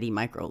identity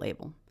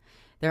micro-label.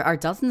 There are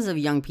dozens of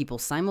young people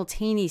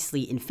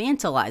simultaneously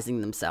infantilizing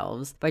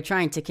themselves by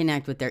trying to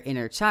connect with their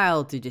inner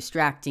child through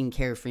distracting,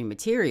 carefree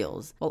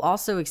materials, while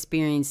also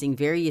experiencing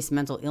various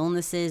mental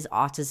illnesses,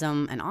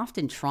 autism, and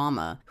often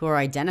trauma, who are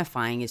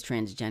identifying as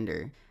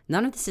transgender.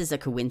 None of this is a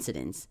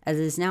coincidence, as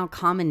it is now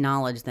common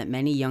knowledge that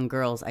many young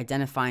girls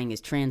identifying as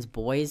trans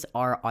boys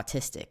are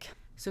autistic.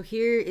 So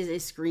here is a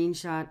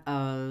screenshot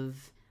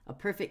of a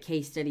perfect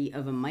case study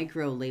of a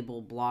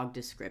micro-label blog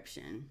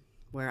description,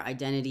 where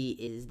identity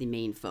is the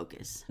main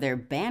focus. Their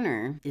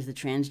banner is the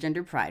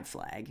transgender pride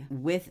flag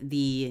with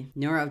the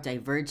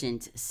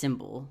neurodivergent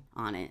symbol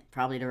on it,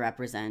 probably to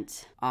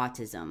represent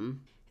autism.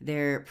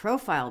 Their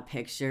profile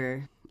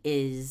picture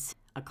is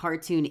a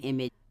cartoon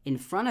image in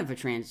front of a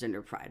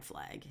transgender pride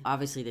flag.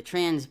 Obviously, the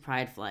trans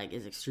pride flag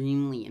is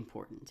extremely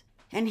important.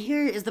 And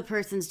here is the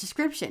person's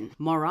description.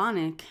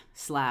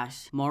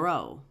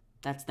 Moronic/Moro.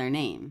 That's their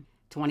name.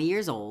 20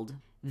 years old.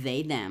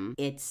 They, them.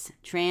 It's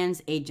trans,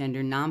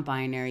 agender,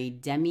 non-binary,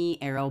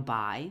 demi-aro,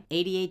 bi,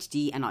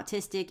 ADHD and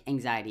autistic,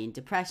 anxiety and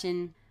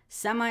depression,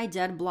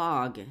 Semi-dead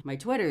blog. My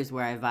Twitter's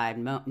where I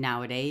vibe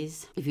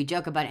nowadays. If you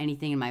joke about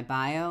anything in my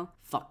bio,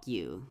 fuck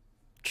you.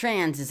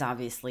 Trans is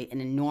obviously an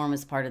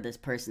enormous part of this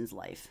person's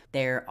life.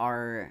 There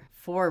are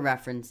 4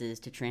 references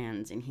to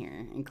trans in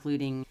here,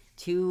 including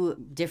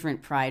 2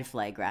 different pride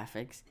flag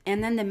graphics,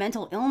 and then the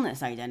mental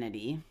illness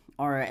identity,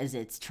 or as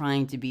it's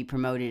trying to be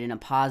promoted in a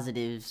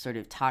positive, sort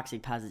of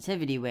toxic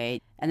positivity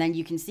way. And then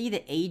you can see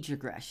the age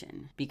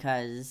regression,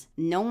 because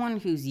no one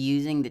who's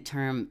using the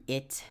term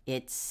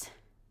it's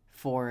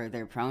for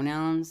their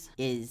pronouns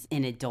is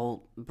an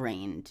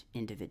adult-brained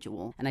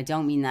individual. And I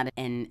don't mean that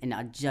in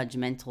a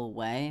judgmental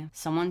way.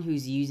 Someone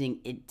who's using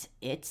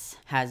it's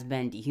has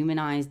been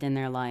dehumanized in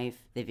their life.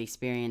 They've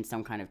experienced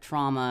some kind of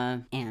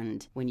trauma.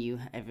 And when you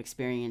have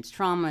experienced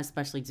trauma,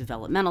 especially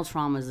developmental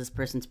traumas, this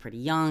person's pretty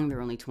young.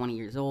 They're only 20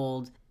 years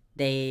old.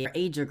 They are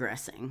age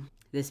regressing.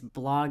 This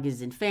blog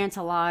is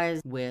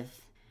infantilized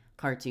with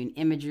cartoon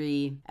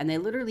imagery, and they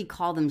literally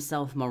call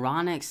themselves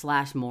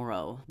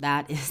moronic/moro.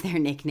 That is their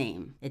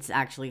nickname. It's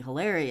actually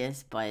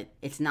hilarious, but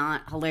it's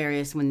not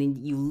hilarious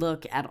when you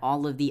look at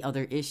all of the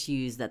other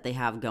issues that they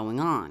have going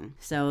on.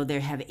 So they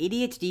have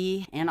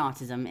ADHD and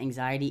autism,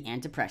 anxiety,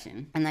 and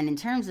depression. And then in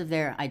terms of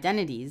their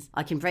identities,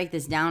 I can break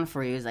this down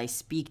for you as I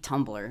speak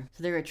Tumblr.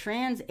 So they're a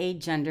trans,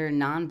 agender,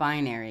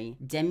 non-binary,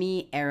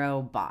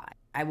 demi-aro bi.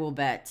 I will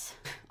bet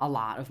a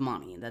lot of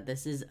money that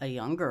this is a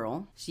young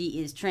girl.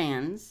 She is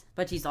trans,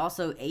 but she's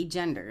also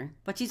agender,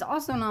 but she's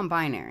also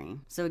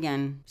non-binary. So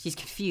again, she's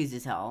confused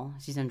as hell.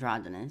 She's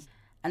androgynous.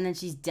 And then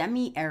she's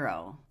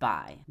demi-aro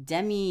bi.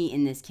 Demi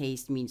in this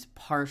case means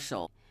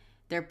partial.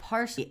 They're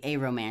partially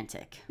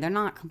aromantic. They're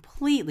not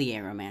completely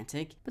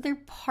aromantic, but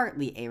they're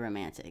partly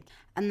aromantic.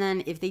 And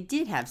then if they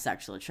did have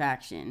sexual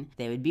attraction,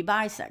 they would be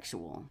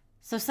bisexual.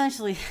 So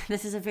essentially,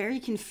 this is a very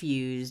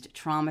confused,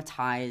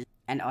 traumatized,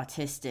 and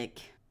autistic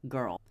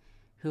girl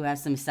who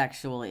has some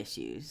sexual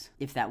issues,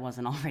 if that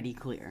wasn't already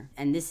clear.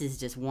 And this is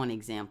just one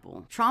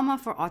example. Trauma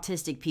for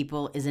autistic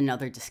people is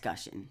another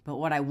discussion, but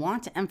what I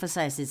want to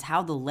emphasize is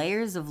how the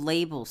layers of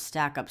labels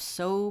stack up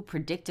so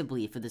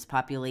predictably for this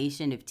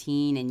population of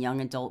teen and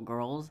young adult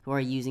girls who are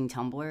using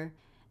Tumblr,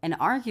 and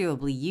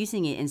arguably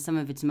using it in some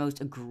of its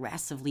most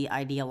aggressively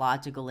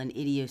ideological and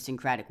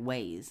idiosyncratic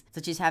ways,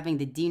 such as having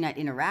the Do Not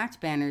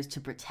Interact banners to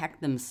protect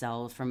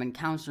themselves from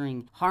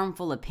encountering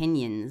harmful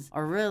opinions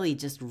or really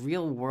just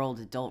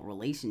real-world adult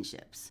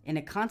relationships. In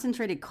a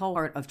concentrated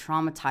cohort of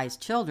traumatized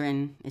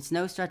children, it's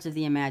no stretch of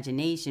the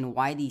imagination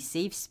why these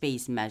safe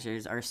space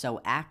measures are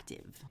so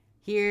active.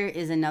 Here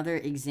is another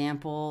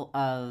example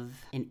of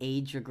an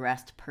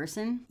age-regressed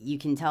person. You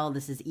can tell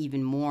this is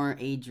even more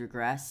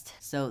age-regressed.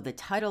 So the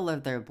title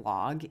of their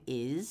blog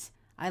is,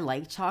 I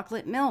like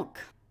chocolate milk.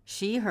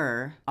 She,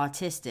 her,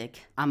 autistic,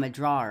 I'm a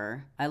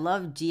drawer. I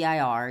love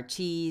GIR,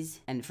 cheese,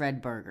 and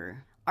Fred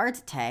Burger.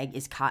 Art tag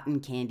is cotton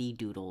candy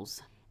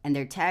doodles. And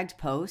their tagged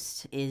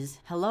post is,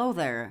 hello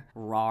there,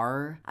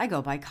 rawr. I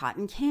go by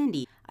cotton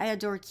candy. I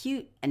adore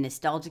cute and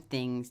nostalgic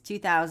things,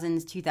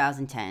 2000s,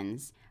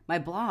 2010s. My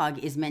blog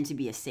is meant to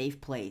be a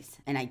safe place,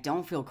 and I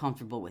don't feel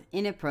comfortable with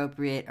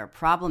inappropriate or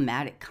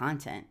problematic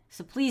content,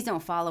 so please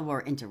don't follow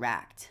or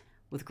interact.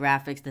 With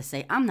graphics that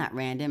say, I'm not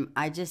random,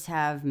 I just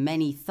have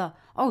many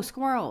oh,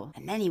 squirrel!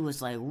 And then he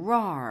was like,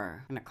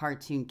 roar! And a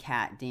cartoon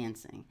cat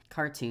dancing.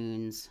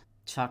 Cartoons,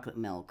 chocolate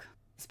milk.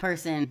 This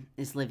person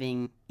is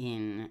living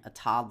in a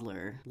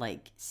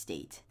toddler-like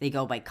state. They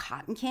go by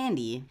cotton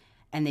candy,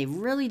 and they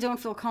really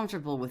don't feel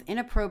comfortable with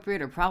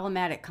inappropriate or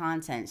problematic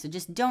content, so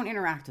just don't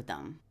interact with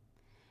them.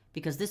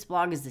 Because this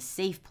blog is a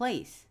safe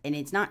place. And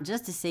it's not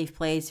just a safe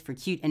place for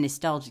cute and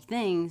nostalgic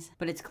things,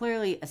 but it's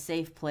clearly a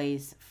safe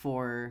place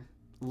for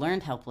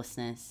learned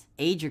helplessness,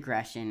 age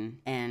regression,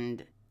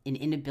 and an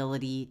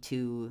inability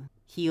to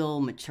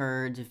heal,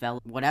 mature,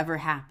 develop, whatever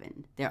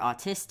happened. They're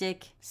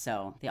autistic,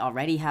 so they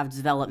already have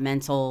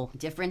developmental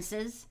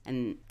differences,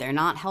 and they're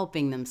not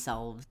helping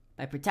themselves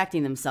by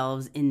protecting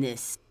themselves in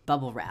this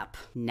bubble wrap.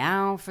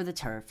 Now for the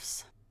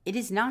TERFs. It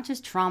is not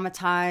just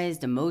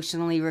traumatized,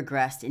 emotionally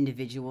regressed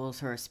individuals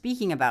who are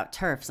speaking about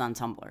TERFs on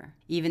Tumblr,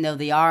 even though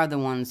they are the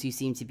ones who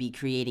seem to be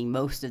creating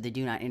most of the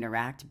Do Not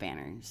Interact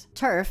banners.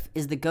 TERF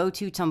is the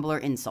go-to Tumblr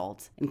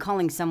insult, and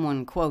calling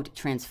someone, quote,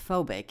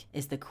 transphobic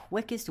is the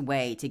quickest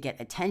way to get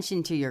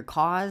attention to your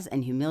cause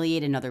and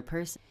humiliate another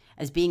person,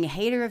 as being a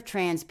hater of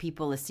trans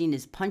people is seen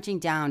as punching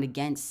down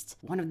against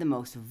one of the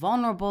most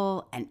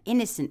vulnerable and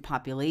innocent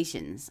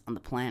populations on the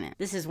planet.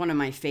 This is one of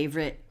my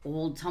favorite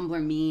old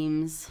Tumblr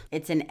memes.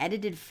 It's an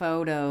edited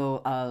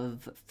photo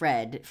of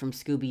Fred from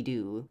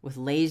Scooby-Doo with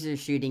lasers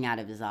shooting out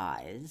of his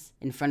eyes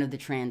in front of the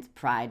trans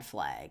pride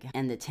flag,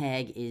 and the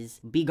tag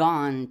is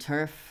 "Begone,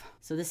 TERF."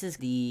 So this is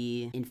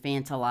the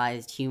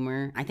infantilized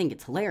humor. I think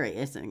it's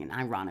hilarious in an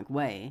ironic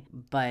way,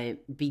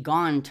 but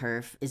 "begone,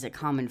 TERF" is a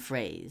common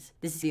phrase.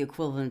 This is the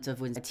equivalent of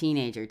when a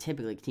teenager,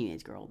 typically a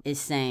teenage girl, is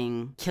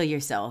saying, kill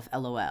yourself,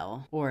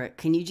 LOL, or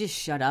can you just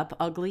shut up,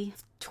 ugly?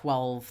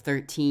 12,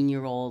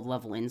 13-year-old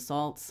level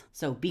insults.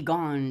 So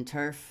 "begone,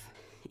 TERF"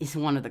 is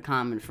one of the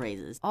common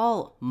phrases.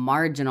 All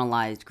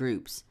marginalized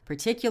groups,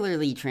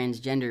 particularly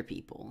transgender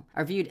people,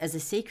 are viewed as a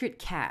sacred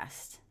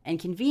caste And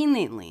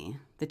conveniently,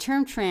 the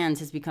term trans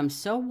has become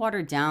so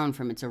watered down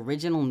from its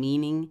original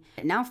meaning,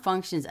 it now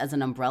functions as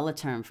an umbrella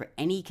term for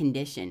any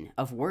condition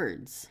of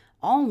words.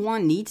 All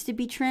one needs to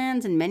be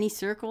trans in many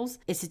circles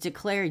is to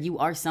declare you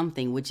are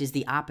something which is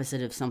the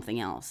opposite of something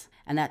else.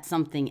 And that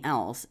something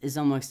else is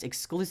almost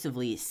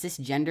exclusively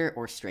cisgender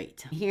or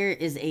straight. Here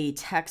is a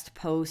text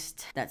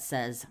post that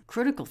says,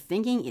 "Critical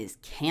thinking is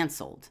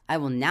canceled. I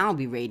will now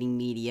be rating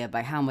media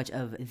by how much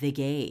of the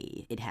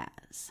gay it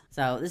has."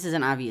 So this is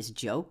an obvious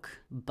joke,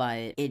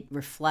 but it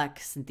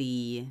reflects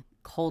the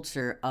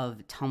culture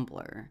of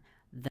Tumblr.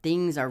 The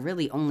things are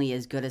really only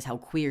as good as how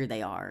queer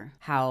they are,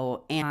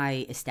 how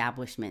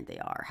anti-establishment they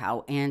are,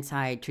 how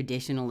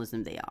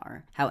anti-traditionalism they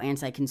are, how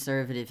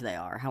anti-conservative they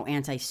are, how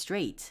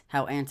anti-straight,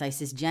 how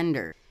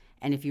anti-cisgender.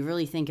 And if you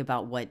really think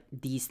about what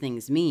these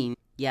things mean,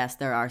 yes,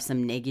 there are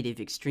some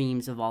negative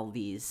extremes of all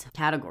these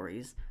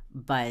categories,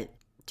 but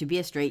to be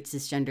a straight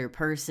cisgender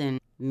person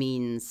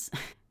means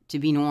to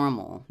be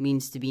normal,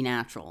 means to be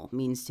natural,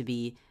 means to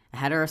be a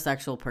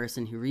heterosexual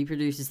person who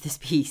reproduces the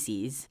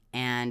species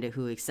and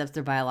who accepts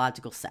their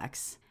biological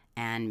sex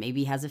and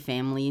maybe has a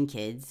family and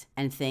kids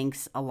and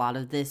thinks a lot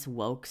of this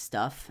woke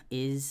stuff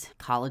is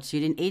college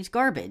student age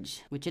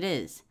garbage, which it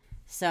is.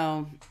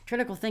 So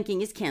critical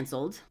thinking is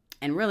canceled,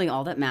 and really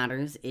all that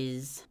matters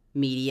is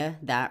media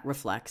that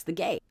reflects the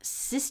gay.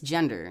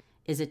 Cisgender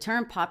is a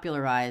term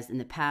popularized in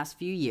the past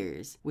few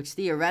years, which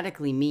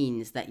theoretically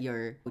means that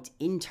your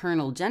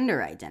internal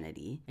gender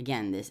identity,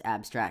 again, this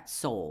abstract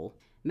soul,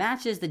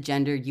 matches the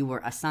gender you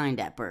were assigned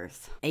at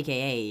birth,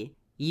 aka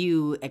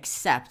you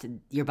accept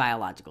your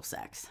biological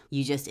sex.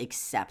 You just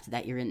accept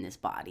that you're in this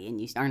body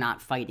and you are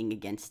not fighting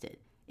against it.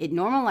 It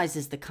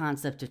normalizes the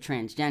concept of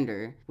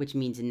transgender, which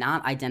means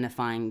not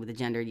identifying with the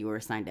gender you were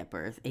assigned at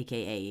birth,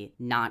 aka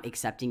not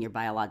accepting your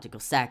biological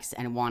sex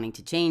and wanting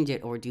to change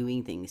it or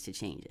doing things to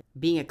change it.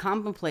 Being a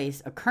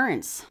commonplace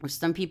occurrence, which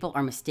some people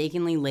are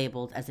mistakenly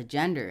labeled as a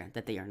gender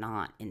that they are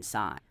not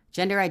inside.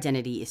 Gender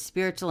identity is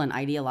spiritual and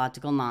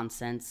ideological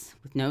nonsense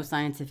with no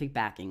scientific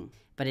backing,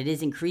 but it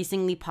is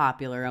increasingly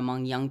popular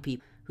among young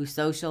people who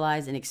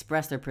socialize and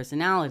express their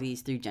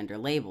personalities through gender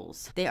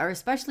labels. They are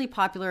especially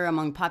popular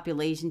among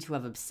populations who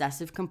have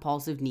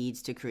obsessive-compulsive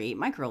needs to create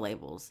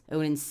microlabels. It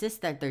would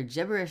insist that their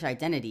gibberish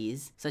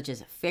identities, such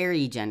as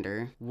fairy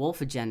gender,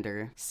 wolf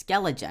gender,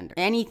 skelegender,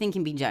 anything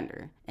can be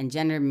gender. And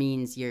gender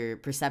means your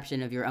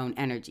perception of your own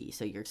energy,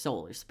 so your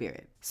soul or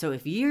spirit. So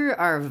if you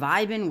are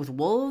vibing with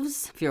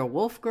wolves, if you're a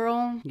wolf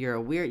girl, you're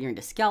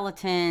into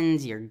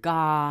skeletons, you're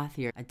goth,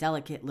 you're a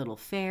delicate little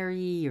fairy,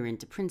 you're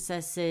into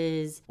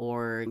princesses,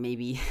 or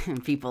maybe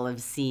people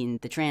have seen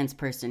the trans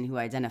person who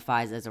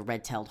identifies as a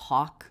red-tailed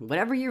hawk.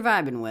 Whatever you're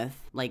vibing with,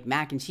 like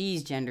mac and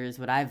cheese gender is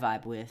what I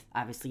vibe with,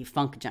 obviously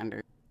funk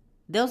gender.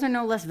 Those are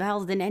no less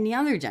valid than any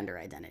other gender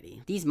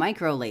identity. These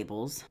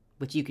micro-labels,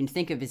 which you can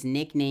think of as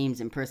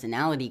nicknames and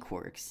personality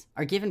quirks,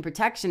 are given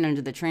protection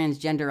under the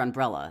transgender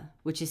umbrella,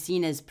 which is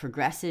seen as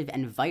progressive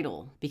and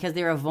vital because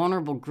they're a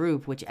vulnerable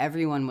group which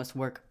everyone must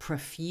work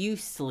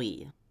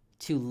profusely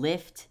to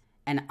lift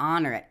and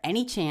honor at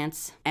any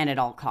chance and at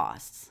all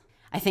costs.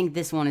 I think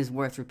this one is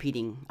worth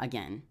repeating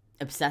again.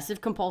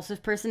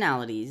 Obsessive-compulsive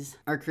personalities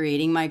are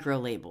creating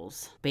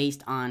micro-labels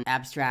based on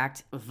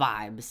abstract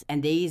vibes.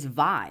 And these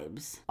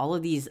vibes, all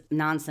of these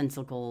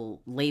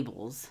nonsensical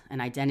labels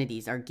and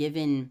identities are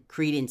given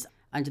credence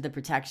under the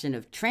protection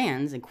of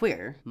trans and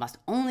queer, must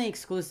only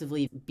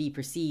exclusively be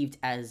perceived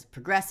as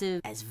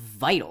progressive, as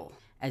vital,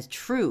 as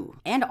true,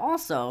 and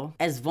also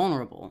as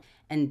vulnerable.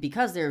 And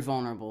because they're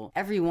vulnerable,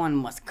 everyone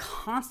must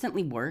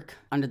constantly work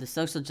under the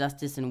social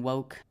justice and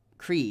woke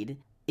creed.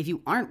 If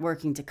you aren't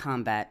working to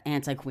combat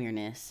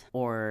anti-queerness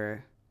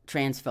or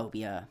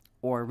transphobia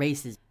or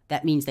racism,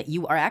 that means that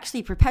you are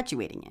actually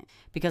perpetuating it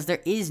because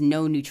there is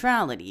no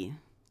neutrality.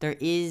 There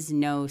is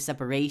no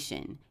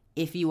separation.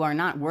 If you are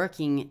not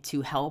working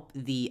to help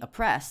the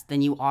oppressed,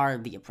 then you are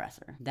the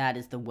oppressor. That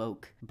is the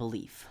woke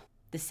belief.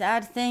 The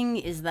sad thing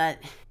is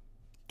that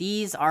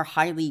these are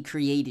highly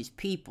creative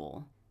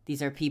people.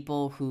 These are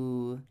people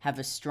who have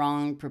a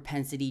strong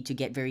propensity to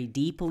get very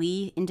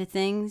deeply into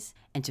things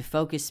and to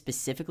focus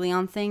specifically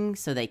on things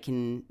so they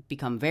can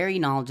become very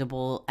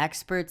knowledgeable,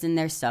 experts in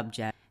their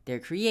subject. They're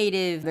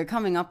creative. They're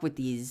coming up with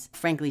these,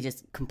 frankly,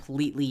 just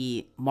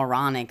completely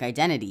moronic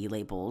identity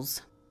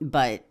labels,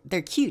 but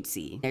they're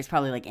cutesy. There's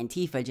probably like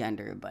Antifa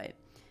gender, but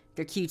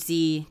they're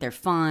cutesy, they're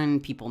fun,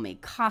 people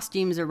make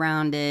costumes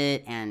around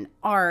it, and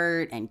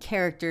art, and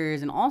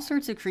characters, and all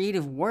sorts of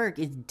creative work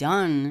is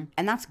done,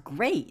 and that's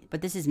great.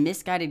 But this is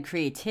misguided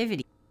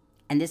creativity,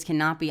 and this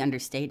cannot be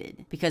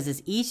understated, because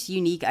as each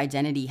unique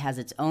identity has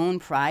its own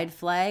pride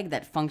flag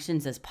that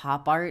functions as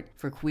pop art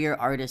for queer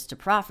artists to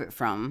profit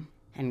from,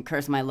 and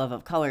curse my love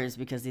of colors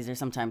because these are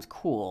sometimes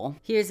cool.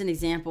 Here's an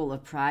example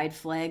of pride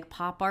flag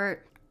pop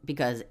art,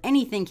 because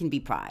anything can be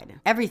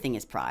pride. Everything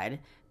is pride.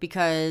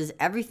 Because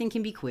everything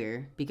can be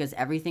queer, because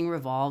everything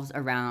revolves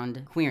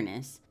around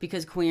queerness,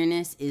 because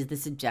queerness is the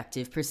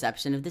subjective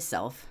perception of the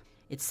self.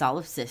 It's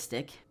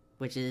solipsistic,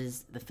 which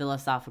is the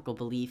philosophical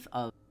belief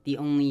of The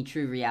only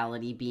true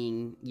reality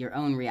being your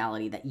own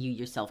reality that you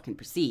yourself can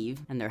perceive,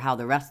 and how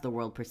the rest of the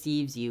world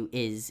perceives you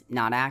is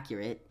not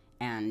accurate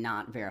and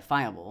not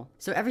verifiable.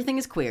 So everything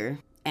is queer,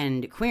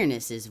 and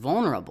queerness is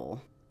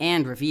vulnerable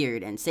and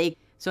revered and sacred.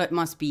 So it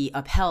must be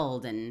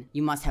upheld, and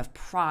you must have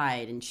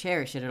pride and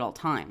cherish it at all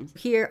times.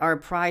 Here are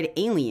pride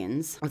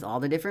aliens with all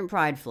the different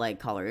pride flag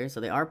colors, so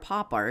they are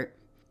pop art.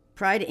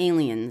 Pride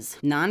aliens,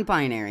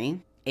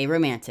 non-binary,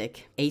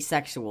 aromantic,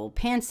 asexual,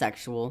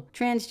 pansexual,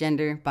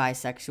 transgender,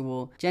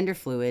 bisexual, gender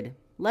fluid,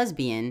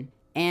 lesbian,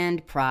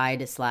 and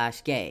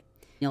pride/gay.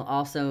 You'll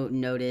also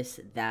notice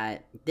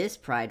that this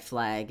pride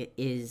flag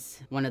is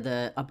one of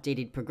the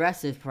updated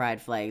progressive pride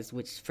flags,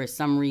 which for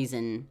some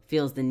reason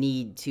feels the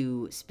need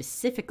to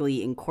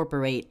specifically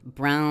incorporate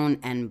brown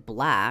and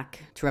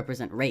black to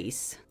represent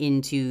race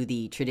into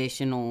the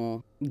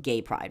traditional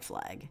gay pride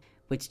flag,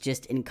 which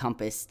just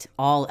encompassed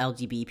all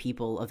LGBT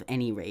people of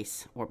any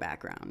race or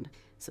background.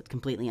 So it's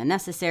completely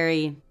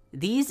unnecessary.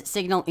 These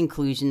signal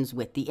inclusions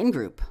with the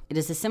in-group. It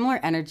is a similar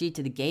energy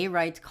to the gay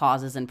rights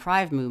causes and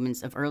pride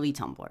movements of early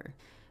Tumblr,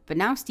 but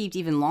now steeped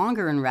even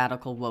longer in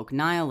radical woke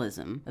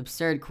nihilism,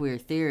 absurd queer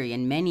theory,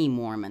 and many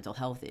more mental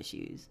health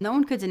issues. No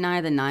one could deny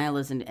the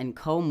nihilism and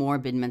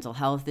comorbid mental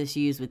health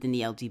issues within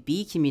the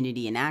LGBT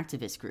community and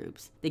activist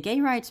groups. The gay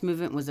rights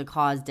movement was a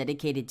cause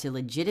dedicated to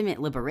legitimate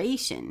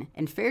liberation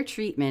and fair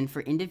treatment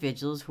for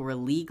individuals who were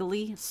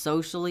legally,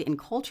 socially, and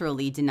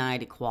culturally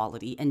denied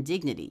equality and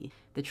dignity.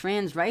 The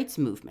trans rights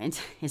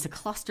movement is a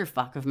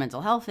clusterfuck of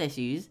mental health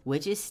issues,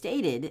 which is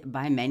stated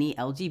by many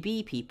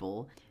LGBT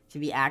people to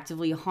be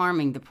actively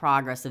harming the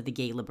progress of the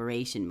gay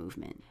liberation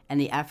movement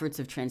and the efforts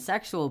of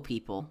transsexual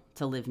people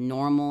to live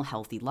normal,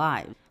 healthy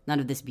lives. None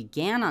of this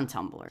began on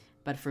Tumblr,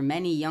 but for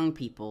many young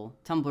people,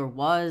 Tumblr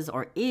was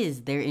or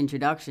is their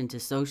introduction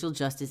to social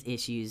justice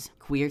issues,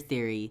 queer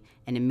theory,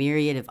 and a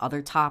myriad of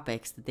other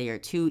topics that they are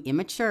too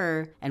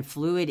immature and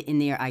fluid in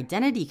their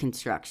identity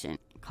construction,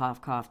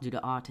 cough cough due to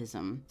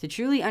autism, to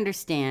truly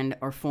understand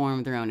or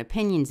form their own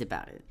opinions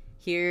about it.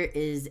 Here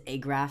is a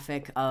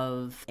graphic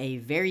of a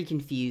very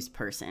confused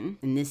person,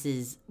 and this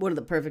is one of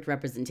the perfect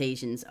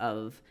representations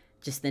of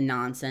just the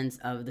nonsense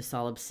of the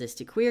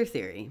solipsistic queer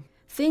theory.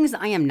 Things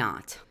I am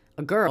not.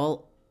 A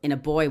girl in a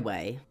boy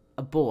way,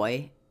 a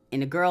boy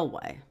in a girl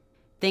way.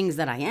 Things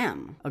that I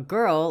am. A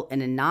girl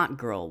in a not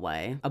girl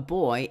way, a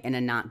boy in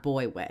a not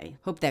boy way.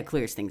 Hope that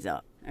clears things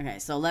up. Okay,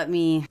 so let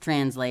me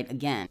translate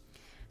again.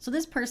 So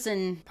this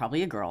person,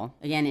 probably a girl,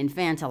 again,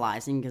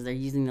 infantilizing because they're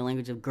using the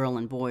language of girl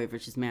and boy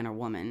versus man or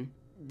woman.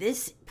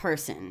 This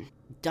person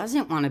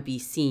doesn't want to be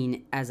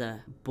seen as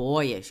a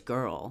boyish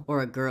girl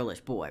or a girlish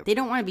boy. They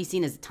don't want to be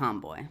seen as a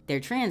tomboy. Their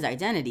trans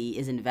identity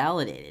is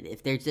invalidated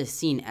if they're just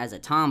seen as a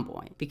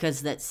tomboy,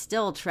 because that's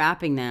still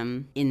trapping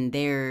them in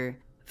their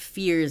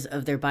fears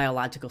of their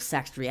biological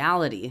sex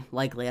reality,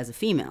 likely as a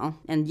female.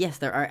 And yes,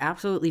 there are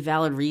absolutely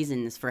valid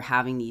reasons for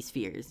having these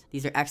fears.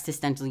 These are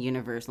existential,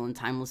 universal, and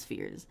timeless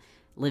fears.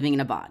 Living in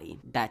a body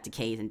that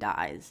decays and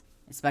dies,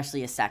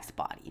 especially a sexed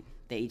body.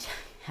 They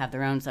have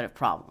their own set of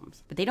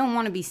problems. But they don't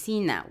want to be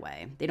seen that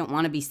way. They don't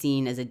want to be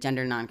seen as a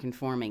gender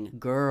non-conforming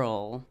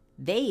girl.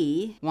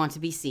 They want to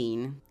be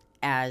seen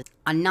as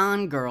a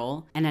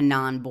non-girl and a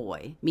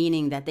non-boy,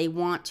 meaning that they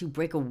want to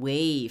break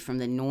away from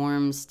the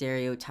norms,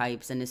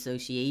 stereotypes, and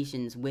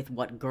associations with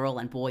what girl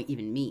and boy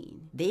even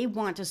mean. They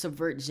want to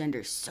subvert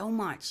gender so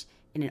much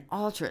in an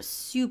ultra,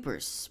 super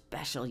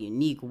special,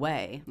 unique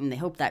way, and they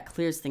hope that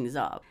clears things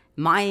up.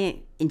 My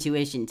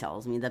intuition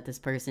tells me that this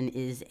person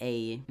is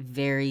a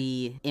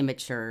very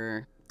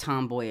immature,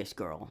 tomboyish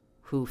girl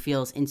who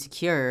feels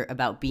insecure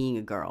about being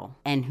a girl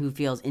and who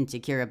feels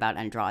insecure about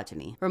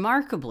androgyny.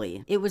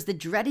 Remarkably, it was the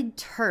dreaded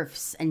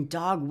TERFs and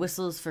dog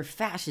whistles for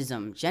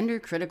fascism,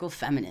 gender-critical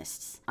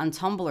feminists on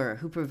Tumblr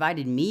who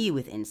provided me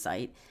with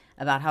insight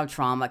about how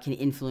trauma can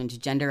influence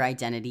gender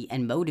identity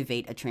and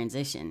motivate a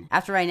transition.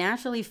 After I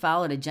naturally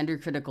followed a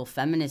gender-critical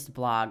feminist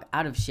blog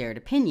out of shared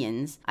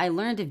opinions, I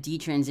learned of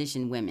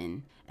detransitioned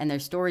women and their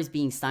stories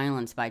being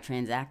silenced by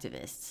trans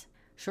activists.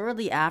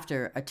 Shortly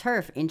after, a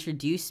TERF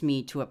introduced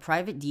me to a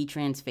private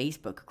detrans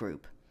Facebook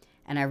group,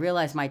 and I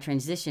realized my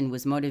transition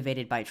was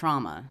motivated by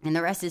trauma, and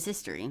the rest is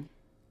history.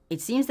 It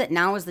seems that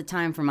now is the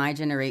time for my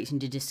generation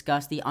to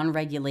discuss the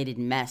unregulated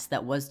mess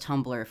that was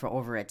Tumblr for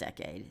over a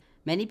decade.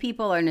 Many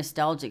people are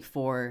nostalgic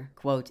for,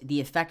 quote, the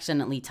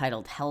affectionately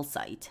titled hell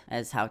site,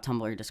 as how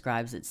Tumblr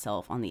describes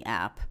itself on the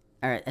app,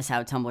 or as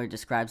how Tumblr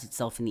describes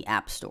itself in the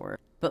App Store,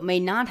 but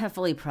may not have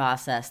fully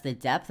processed the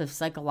depth of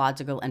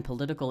psychological and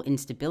political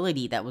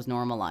instability that was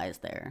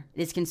normalized there.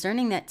 It is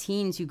concerning that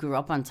teens who grew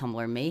up on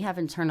Tumblr may have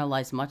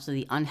internalized much of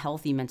the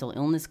unhealthy mental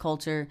illness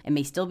culture and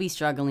may still be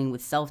struggling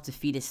with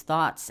self-defeatist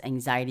thoughts,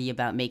 anxiety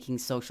about making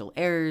social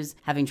errors,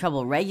 having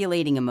trouble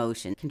regulating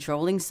emotion,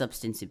 controlling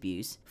substance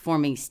abuse,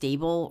 forming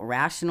stable,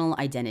 rational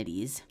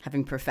identities,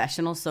 having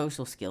professional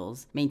social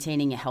skills,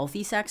 maintaining a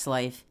healthy sex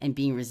life, and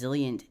being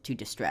resilient to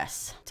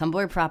distress.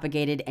 Tumblr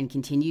propagated and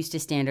continues to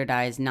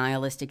standardize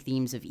nihilist unrealistic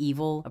themes of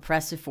evil,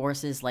 oppressive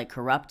forces like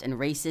corrupt and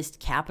racist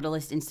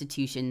capitalist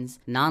institutions,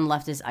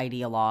 non-leftist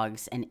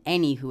ideologues, and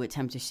any who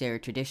attempt to share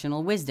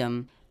traditional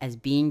wisdom as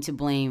being to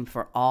blame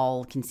for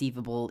all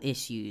conceivable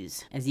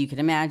issues. As you can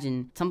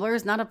imagine, Tumblr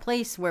is not a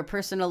place where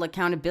personal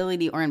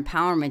accountability or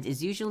empowerment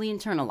is usually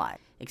internalized,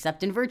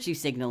 except in virtue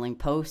signaling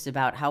posts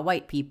about how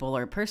white people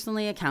are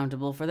personally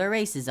accountable for their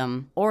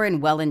racism, or in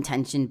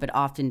well-intentioned but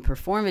often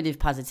performative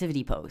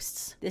positivity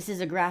posts. This is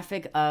a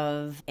graphic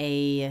of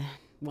a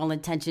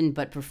well-intentioned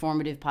but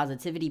performative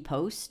positivity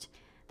post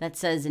that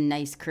says in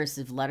nice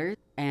cursive letters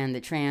and the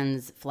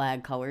trans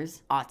flag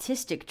colors,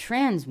 "Autistic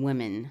trans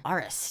women are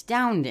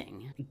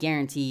astounding." I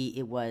guarantee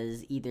it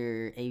was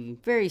either a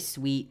very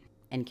sweet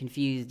and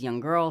confused young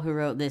girl who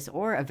wrote this,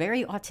 or a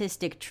very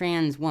autistic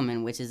trans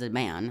woman, which is a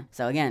man.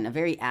 So again, a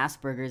very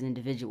Asperger's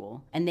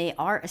individual. And they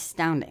are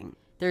astounding.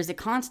 There's a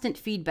constant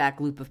feedback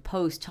loop of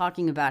posts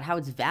talking about how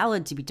it's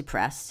valid to be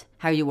depressed,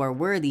 how you are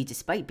worthy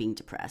despite being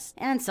depressed,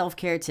 and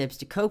self-care tips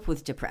to cope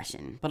with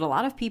depression. But a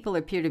lot of people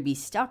appear to be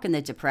stuck in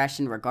the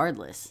depression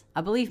regardless.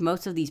 I believe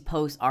most of these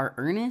posts are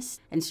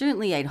earnest, and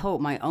certainly I'd hope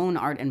my own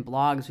art and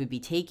blogs would be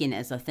taken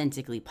as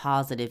authentically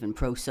positive and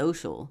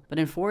pro-social. But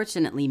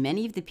unfortunately,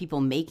 many of the people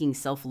making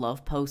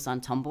self-love posts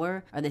on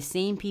Tumblr are the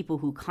same people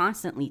who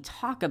constantly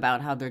talk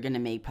about how they're gonna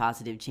make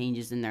positive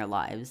changes in their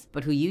lives,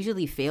 but who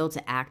usually fail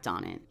to act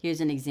on it.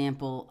 Here's an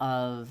example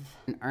of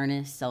an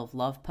earnest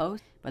self-love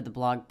post by the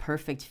blog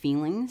Perfect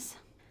Feelings.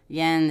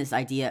 Again, this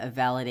idea of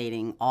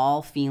validating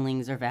all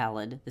feelings are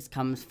valid. This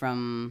comes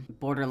from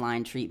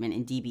borderline treatment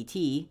in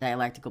DBT,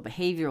 dialectical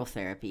behavioral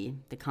therapy.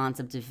 The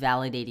concept of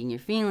validating your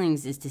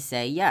feelings is to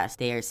say, yes,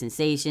 they are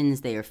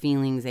sensations, they are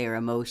feelings, they are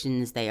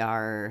emotions, they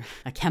are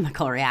a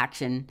chemical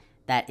reaction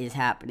that is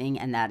happening,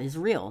 and that is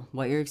real.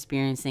 What you're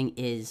experiencing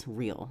is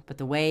real. But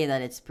the way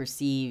that it's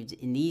perceived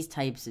in these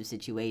types of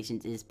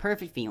situations is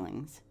perfect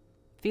feelings.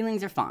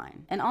 Feelings are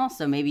fine. And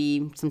also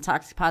maybe some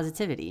toxic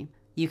positivity.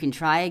 You can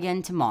try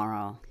again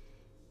tomorrow.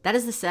 That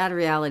is the sad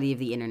reality of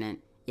the internet.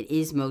 It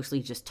is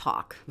mostly just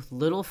talk, with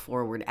little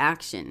forward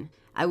action.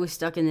 I was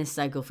stuck in this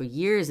cycle for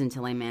years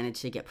until I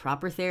managed to get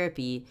proper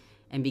therapy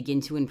and begin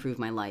to improve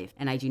my life.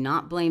 And I do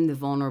not blame the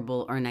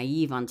vulnerable or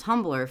naive on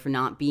Tumblr for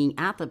not being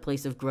at the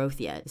place of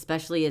growth yet,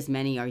 especially as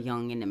many are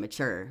young and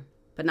immature.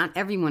 But not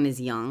everyone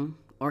is young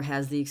or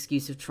has the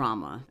excuse of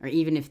trauma, or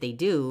even if they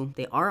do,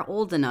 they are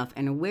old enough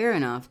and aware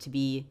enough to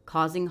be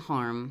causing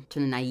harm to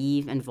the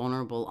naive and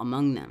vulnerable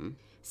among them.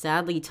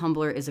 Sadly,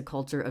 Tumblr is a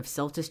culture of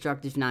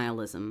self-destructive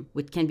nihilism,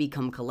 which can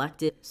become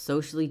collective,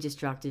 socially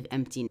destructive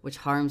emptiness, which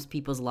harms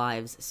people's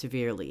lives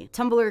severely.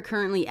 Tumblr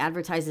currently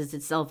advertises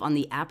itself on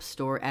the App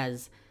Store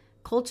as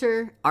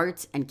culture,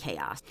 art, and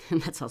chaos.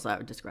 And that's also how I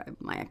would describe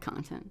my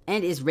content.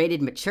 And is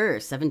rated mature,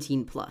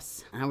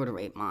 17+. I would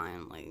rate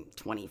mine like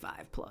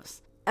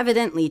 25+.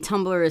 Evidently,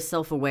 Tumblr is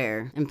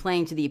self-aware and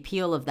playing to the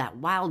appeal of that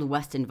Wild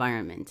West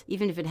environment,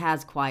 even if it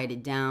has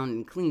quieted down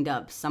and cleaned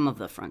up some of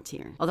the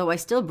frontier. Although I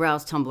still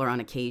browse Tumblr on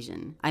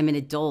occasion, I'm an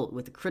adult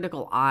with a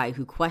critical eye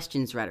who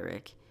questions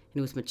rhetoric, and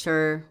who is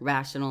mature,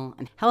 rational,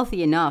 and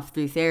healthy enough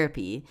through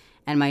therapy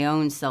and my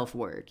own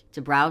self-work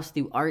to browse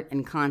through art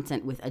and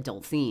content with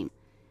adult themes.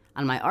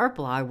 On my art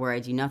blog, where I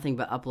do nothing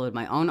but upload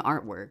my own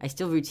artwork, I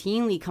still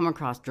routinely come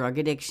across drug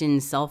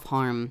addiction,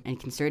 self-harm, and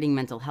concerning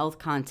mental health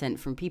content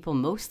from people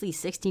mostly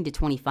 16 to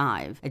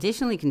 25.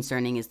 Additionally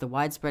concerning is the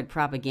widespread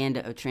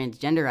propaganda of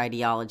transgender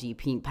ideology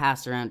being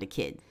passed around to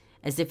kids,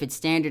 as if it's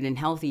standard and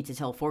healthy to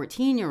tell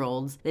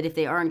 14-year-olds that if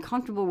they are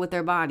uncomfortable with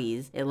their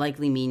bodies, it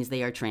likely means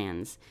they are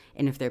trans.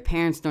 And if their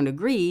parents don't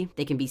agree,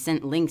 they can be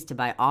sent links to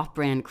buy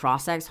off-brand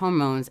cross-sex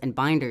hormones and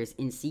binders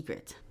in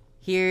secret.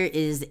 Here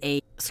is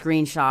a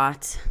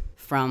screenshot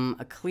from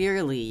a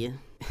clearly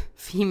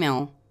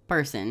female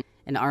person,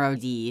 an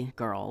ROD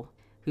girl,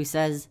 who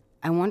says,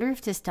 "I wonder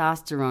if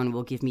testosterone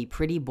will give me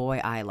pretty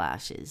boy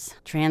eyelashes.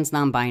 Trans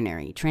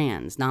non-binary,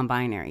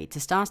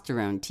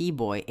 testosterone,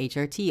 T-boy,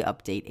 HRT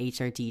update,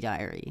 HRT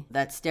diary."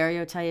 That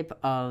stereotype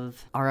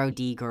of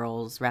ROD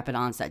girls, rapid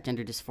onset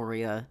gender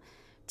dysphoria,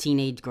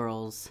 teenage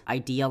girls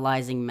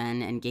idealizing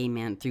men and gay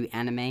men through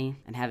anime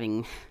and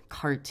having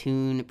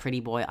cartoon pretty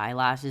boy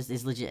eyelashes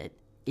is legit.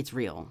 It's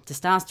real.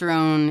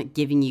 Testosterone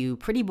giving you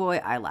pretty boy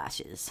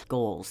eyelashes.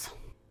 Goals.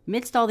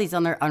 Amidst all these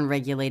other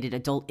unregulated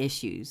adult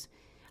issues,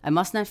 I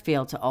must not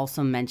fail to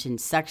also mention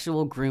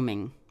sexual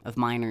grooming of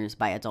minors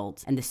by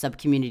adults and the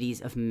subcommunities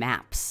of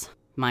MAPs,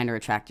 minor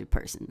attracted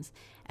persons,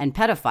 and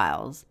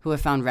pedophiles who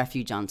have found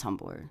refuge on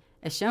Tumblr.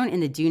 As shown in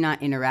the Do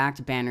Not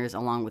Interact banners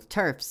along with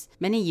TERFs,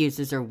 many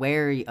users are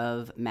wary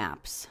of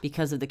MAPs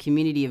because of the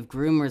community of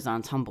groomers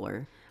on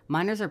Tumblr.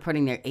 Minors are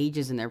putting their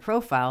ages in their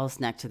profiles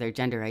next to their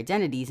gender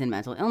identities and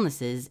mental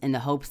illnesses in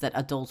the hopes that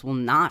adults will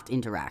not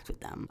interact with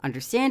them.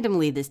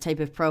 Understandably, this type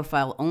of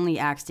profile only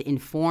acts to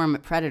inform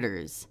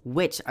predators,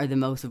 which are the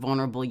most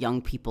vulnerable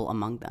young people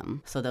among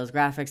them. So those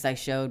graphics I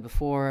showed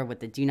before with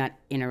the Do Not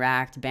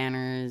Interact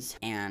banners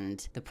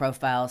and the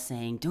profile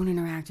saying, "Don't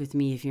interact with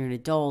me if you're an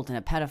adult and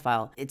a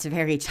pedophile," it's a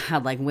very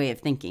childlike way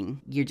of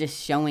thinking. You're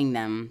just showing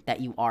them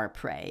that you are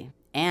prey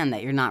and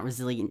that you're not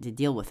resilient to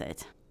deal with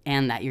it.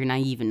 and that you're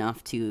naive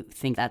enough to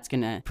think that's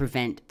gonna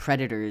prevent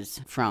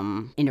predators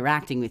from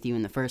interacting with you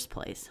in the first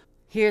place.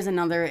 Here's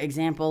another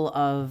example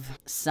of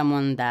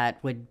someone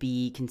that would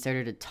be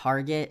considered a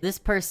target. This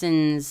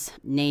person's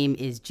name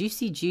is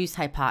Juicy Juice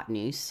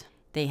Hypotenuse.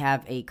 They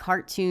have a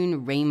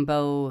cartoon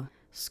rainbow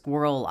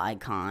squirrel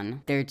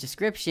icon. Their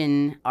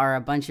description are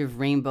a bunch of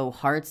rainbow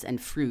hearts and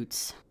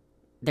fruits.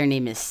 Their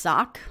name is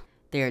Sock.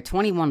 They're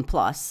 21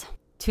 plus.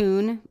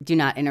 Toon, do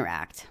not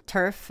interact.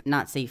 Turf,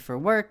 not safe for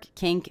work.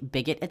 Kink,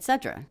 bigot,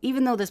 etc.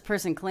 Even though this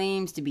person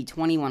claims to be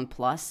 21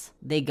 plus,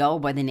 they go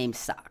by the name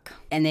Sock.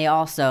 And they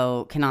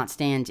also cannot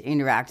stand to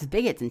interact with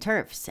bigots and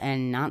turfs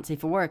and not safe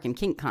for work and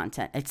kink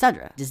content,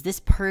 etc. Does this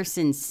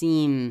person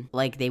seem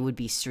like they would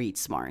be street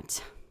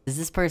smart? Does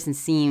this person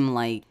seem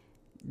like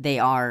they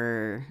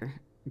are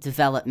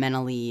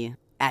developmentally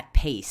at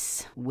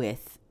pace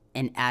with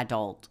an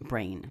adult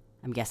brain?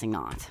 I'm guessing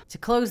not. To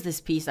close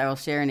this piece, I will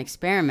share an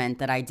experiment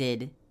that I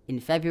did in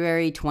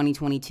February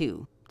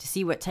 2022 to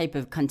see what type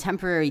of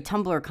contemporary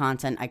Tumblr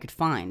content I could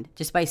find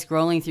just by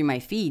scrolling through my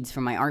feeds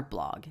from my art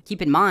blog.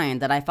 Keep in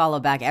mind that I follow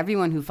back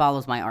everyone who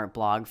follows my art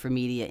blog for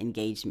media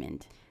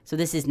engagement. So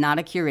this is not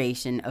a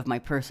curation of my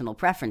personal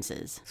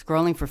preferences.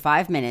 Scrolling for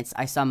 5 minutes,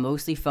 I saw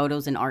mostly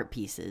photos and art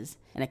pieces,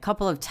 and a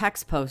couple of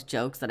text post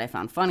jokes that I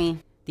found funny.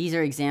 These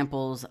are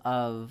examples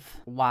of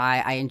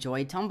why I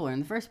enjoyed Tumblr in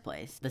the first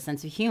place. The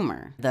sense of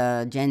humor,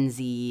 the Gen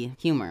Z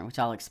humor, which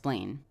I'll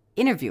explain.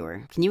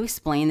 Interviewer, can you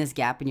explain this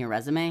gap in your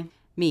resume?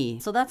 Me,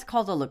 so that's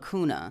called a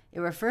lacuna.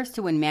 It refers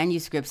to when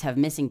manuscripts have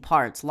missing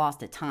parts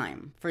lost at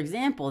time. For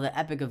example, the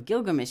Epic of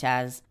Gilgamesh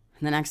has.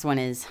 The next one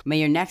is, may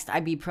your next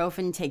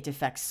ibuprofen take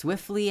effect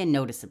swiftly and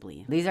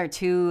noticeably. These are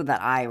two that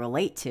I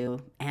relate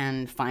to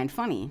and find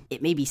funny.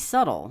 It may be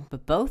subtle,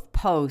 but both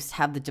posts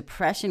have the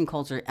depression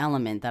culture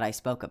element that I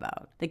spoke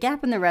about. The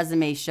gap in the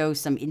resume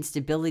shows some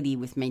instability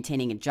with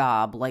maintaining a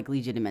job,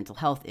 likely due to mental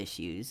health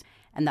issues.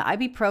 And the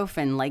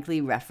ibuprofen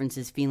likely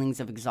references feelings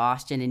of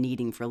exhaustion and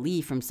needing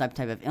relief from some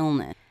type of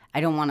illness. I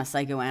don't want to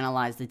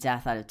psychoanalyze the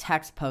death out of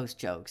text post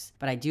jokes,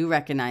 but I do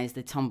recognize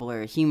the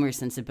Tumblr humor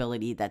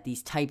sensibility that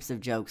these types of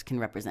jokes can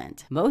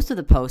represent. Most of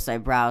the posts I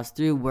browsed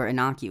through were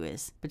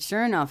innocuous, but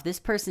sure enough,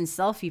 this person's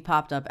selfie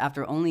popped up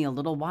after only a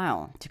little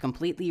while to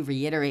completely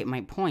reiterate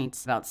my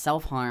points about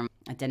self-harm,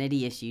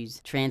 identity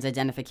issues, trans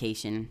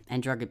identification,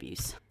 and drug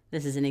abuse.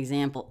 This is an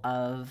example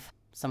of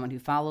someone who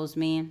follows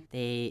me.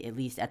 They, at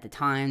least at the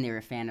time, they were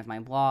a fan of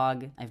my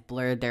blog. I've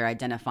blurred their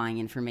identifying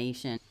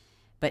information.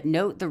 But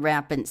note the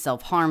rampant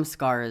self-harm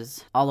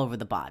scars all over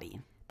the body.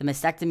 The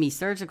mastectomy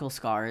surgical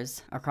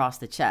scars across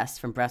the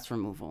chest from breast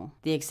removal.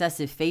 The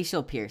excessive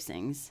facial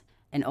piercings.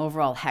 An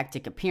overall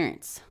hectic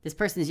appearance. This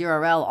person's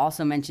URL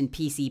also mentioned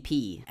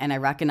PCP, and I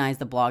recognize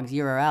the blog's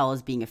URL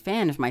as being a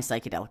fan of my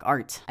psychedelic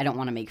art. I don't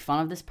want to make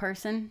fun of this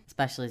person,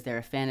 especially as they're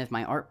a fan of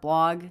my art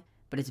blog,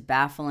 but it's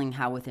baffling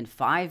how within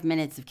 5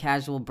 minutes of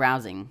casual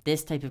browsing,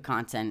 this type of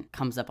content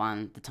comes up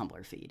on the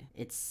Tumblr feed.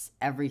 It's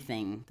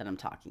everything that I'm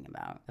talking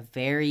about. A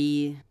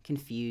very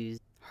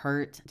confused,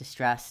 hurt,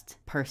 distressed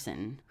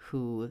person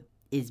who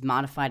is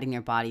modifying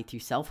their body through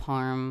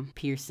self-harm,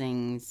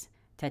 piercings,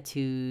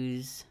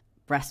 tattoos,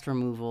 breast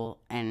removal,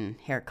 and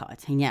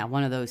haircuts. And yeah,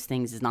 one of those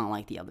things is not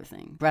like the other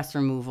thing. Breast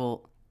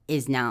removal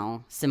is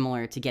now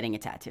similar to getting a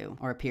tattoo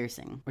or a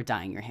piercing or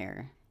dyeing your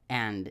hair.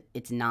 And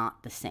it's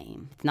not the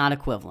same. It's not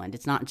equivalent.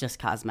 It's not just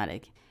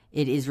cosmetic.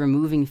 It is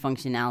removing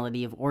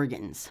functionality of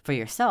organs for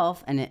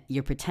yourself and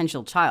your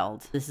potential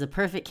child. This is a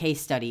perfect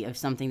case study of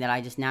something that I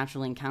just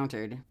naturally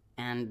encountered.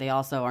 And they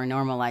also are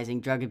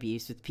normalizing drug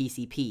abuse with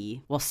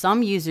PCP. While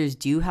some users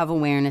do have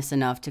awareness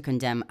enough to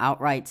condemn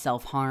outright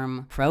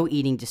self-harm,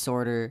 pro-eating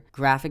disorder,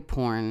 graphic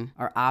porn,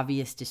 or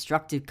obvious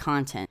destructive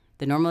content,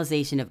 the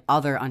normalization of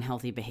other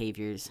unhealthy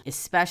behaviors,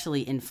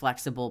 especially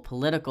inflexible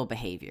political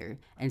behavior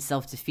and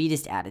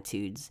self-defeatist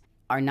attitudes,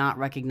 are not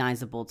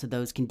recognizable to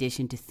those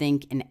conditioned to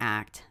think and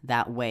act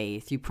that way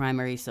through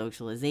primary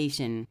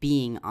socialization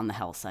being on the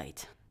hell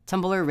site.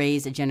 Tumblr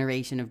raised a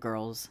generation of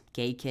girls,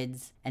 gay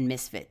kids, and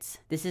misfits.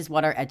 This is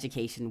what our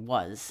education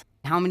was.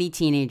 How many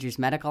teenagers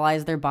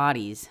medicalize their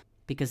bodies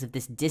because of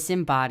this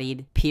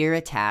disembodied,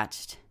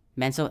 peer-attached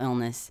mental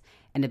illness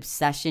and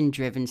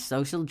obsession-driven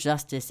social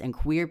justice and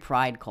queer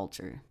pride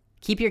culture?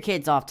 Keep your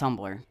kids off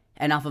Tumblr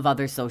and off of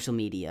other social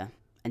media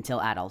until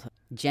adulthood.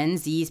 Gen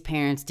Z's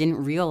parents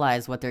didn't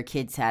realize what their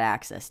kids had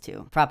access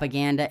to.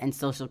 Propaganda and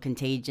social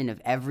contagion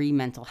of every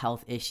mental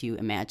health issue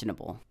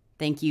imaginable.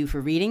 Thank you for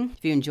reading.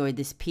 If you enjoyed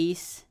this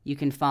piece, you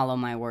can follow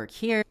my work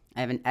here. I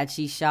have an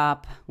Etsy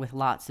shop with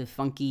lots of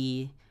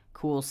funky,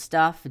 cool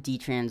stuff,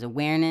 detrans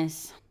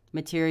awareness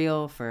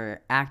material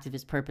for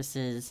activist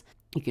purposes.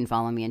 You can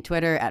follow me on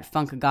Twitter at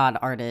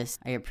FunkGodArtist.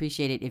 I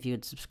appreciate it if you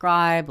would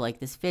subscribe, like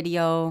this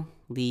video,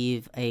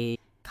 leave a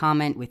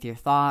comment with your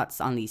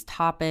thoughts on these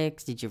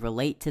topics. Did you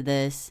relate to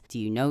this? Do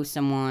you know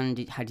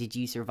someone? How did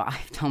you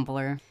survive Tumblr?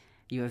 Are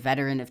you a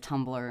veteran of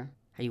Tumblr?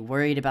 Are you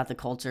worried about the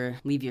culture?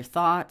 Leave your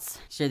thoughts,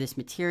 share this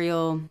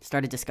material,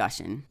 start a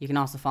discussion. You can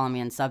also follow me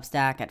on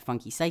Substack at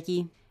Funky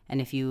Psyche. And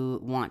if you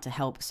want to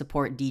help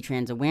support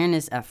detrans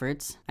awareness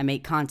efforts, I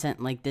make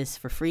content like this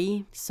for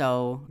free,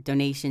 so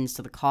donations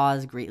to the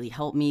cause greatly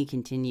help me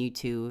continue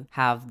to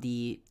have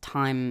the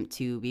time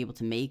to be able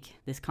to make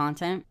this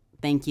content.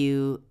 Thank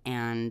you,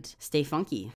 and stay funky.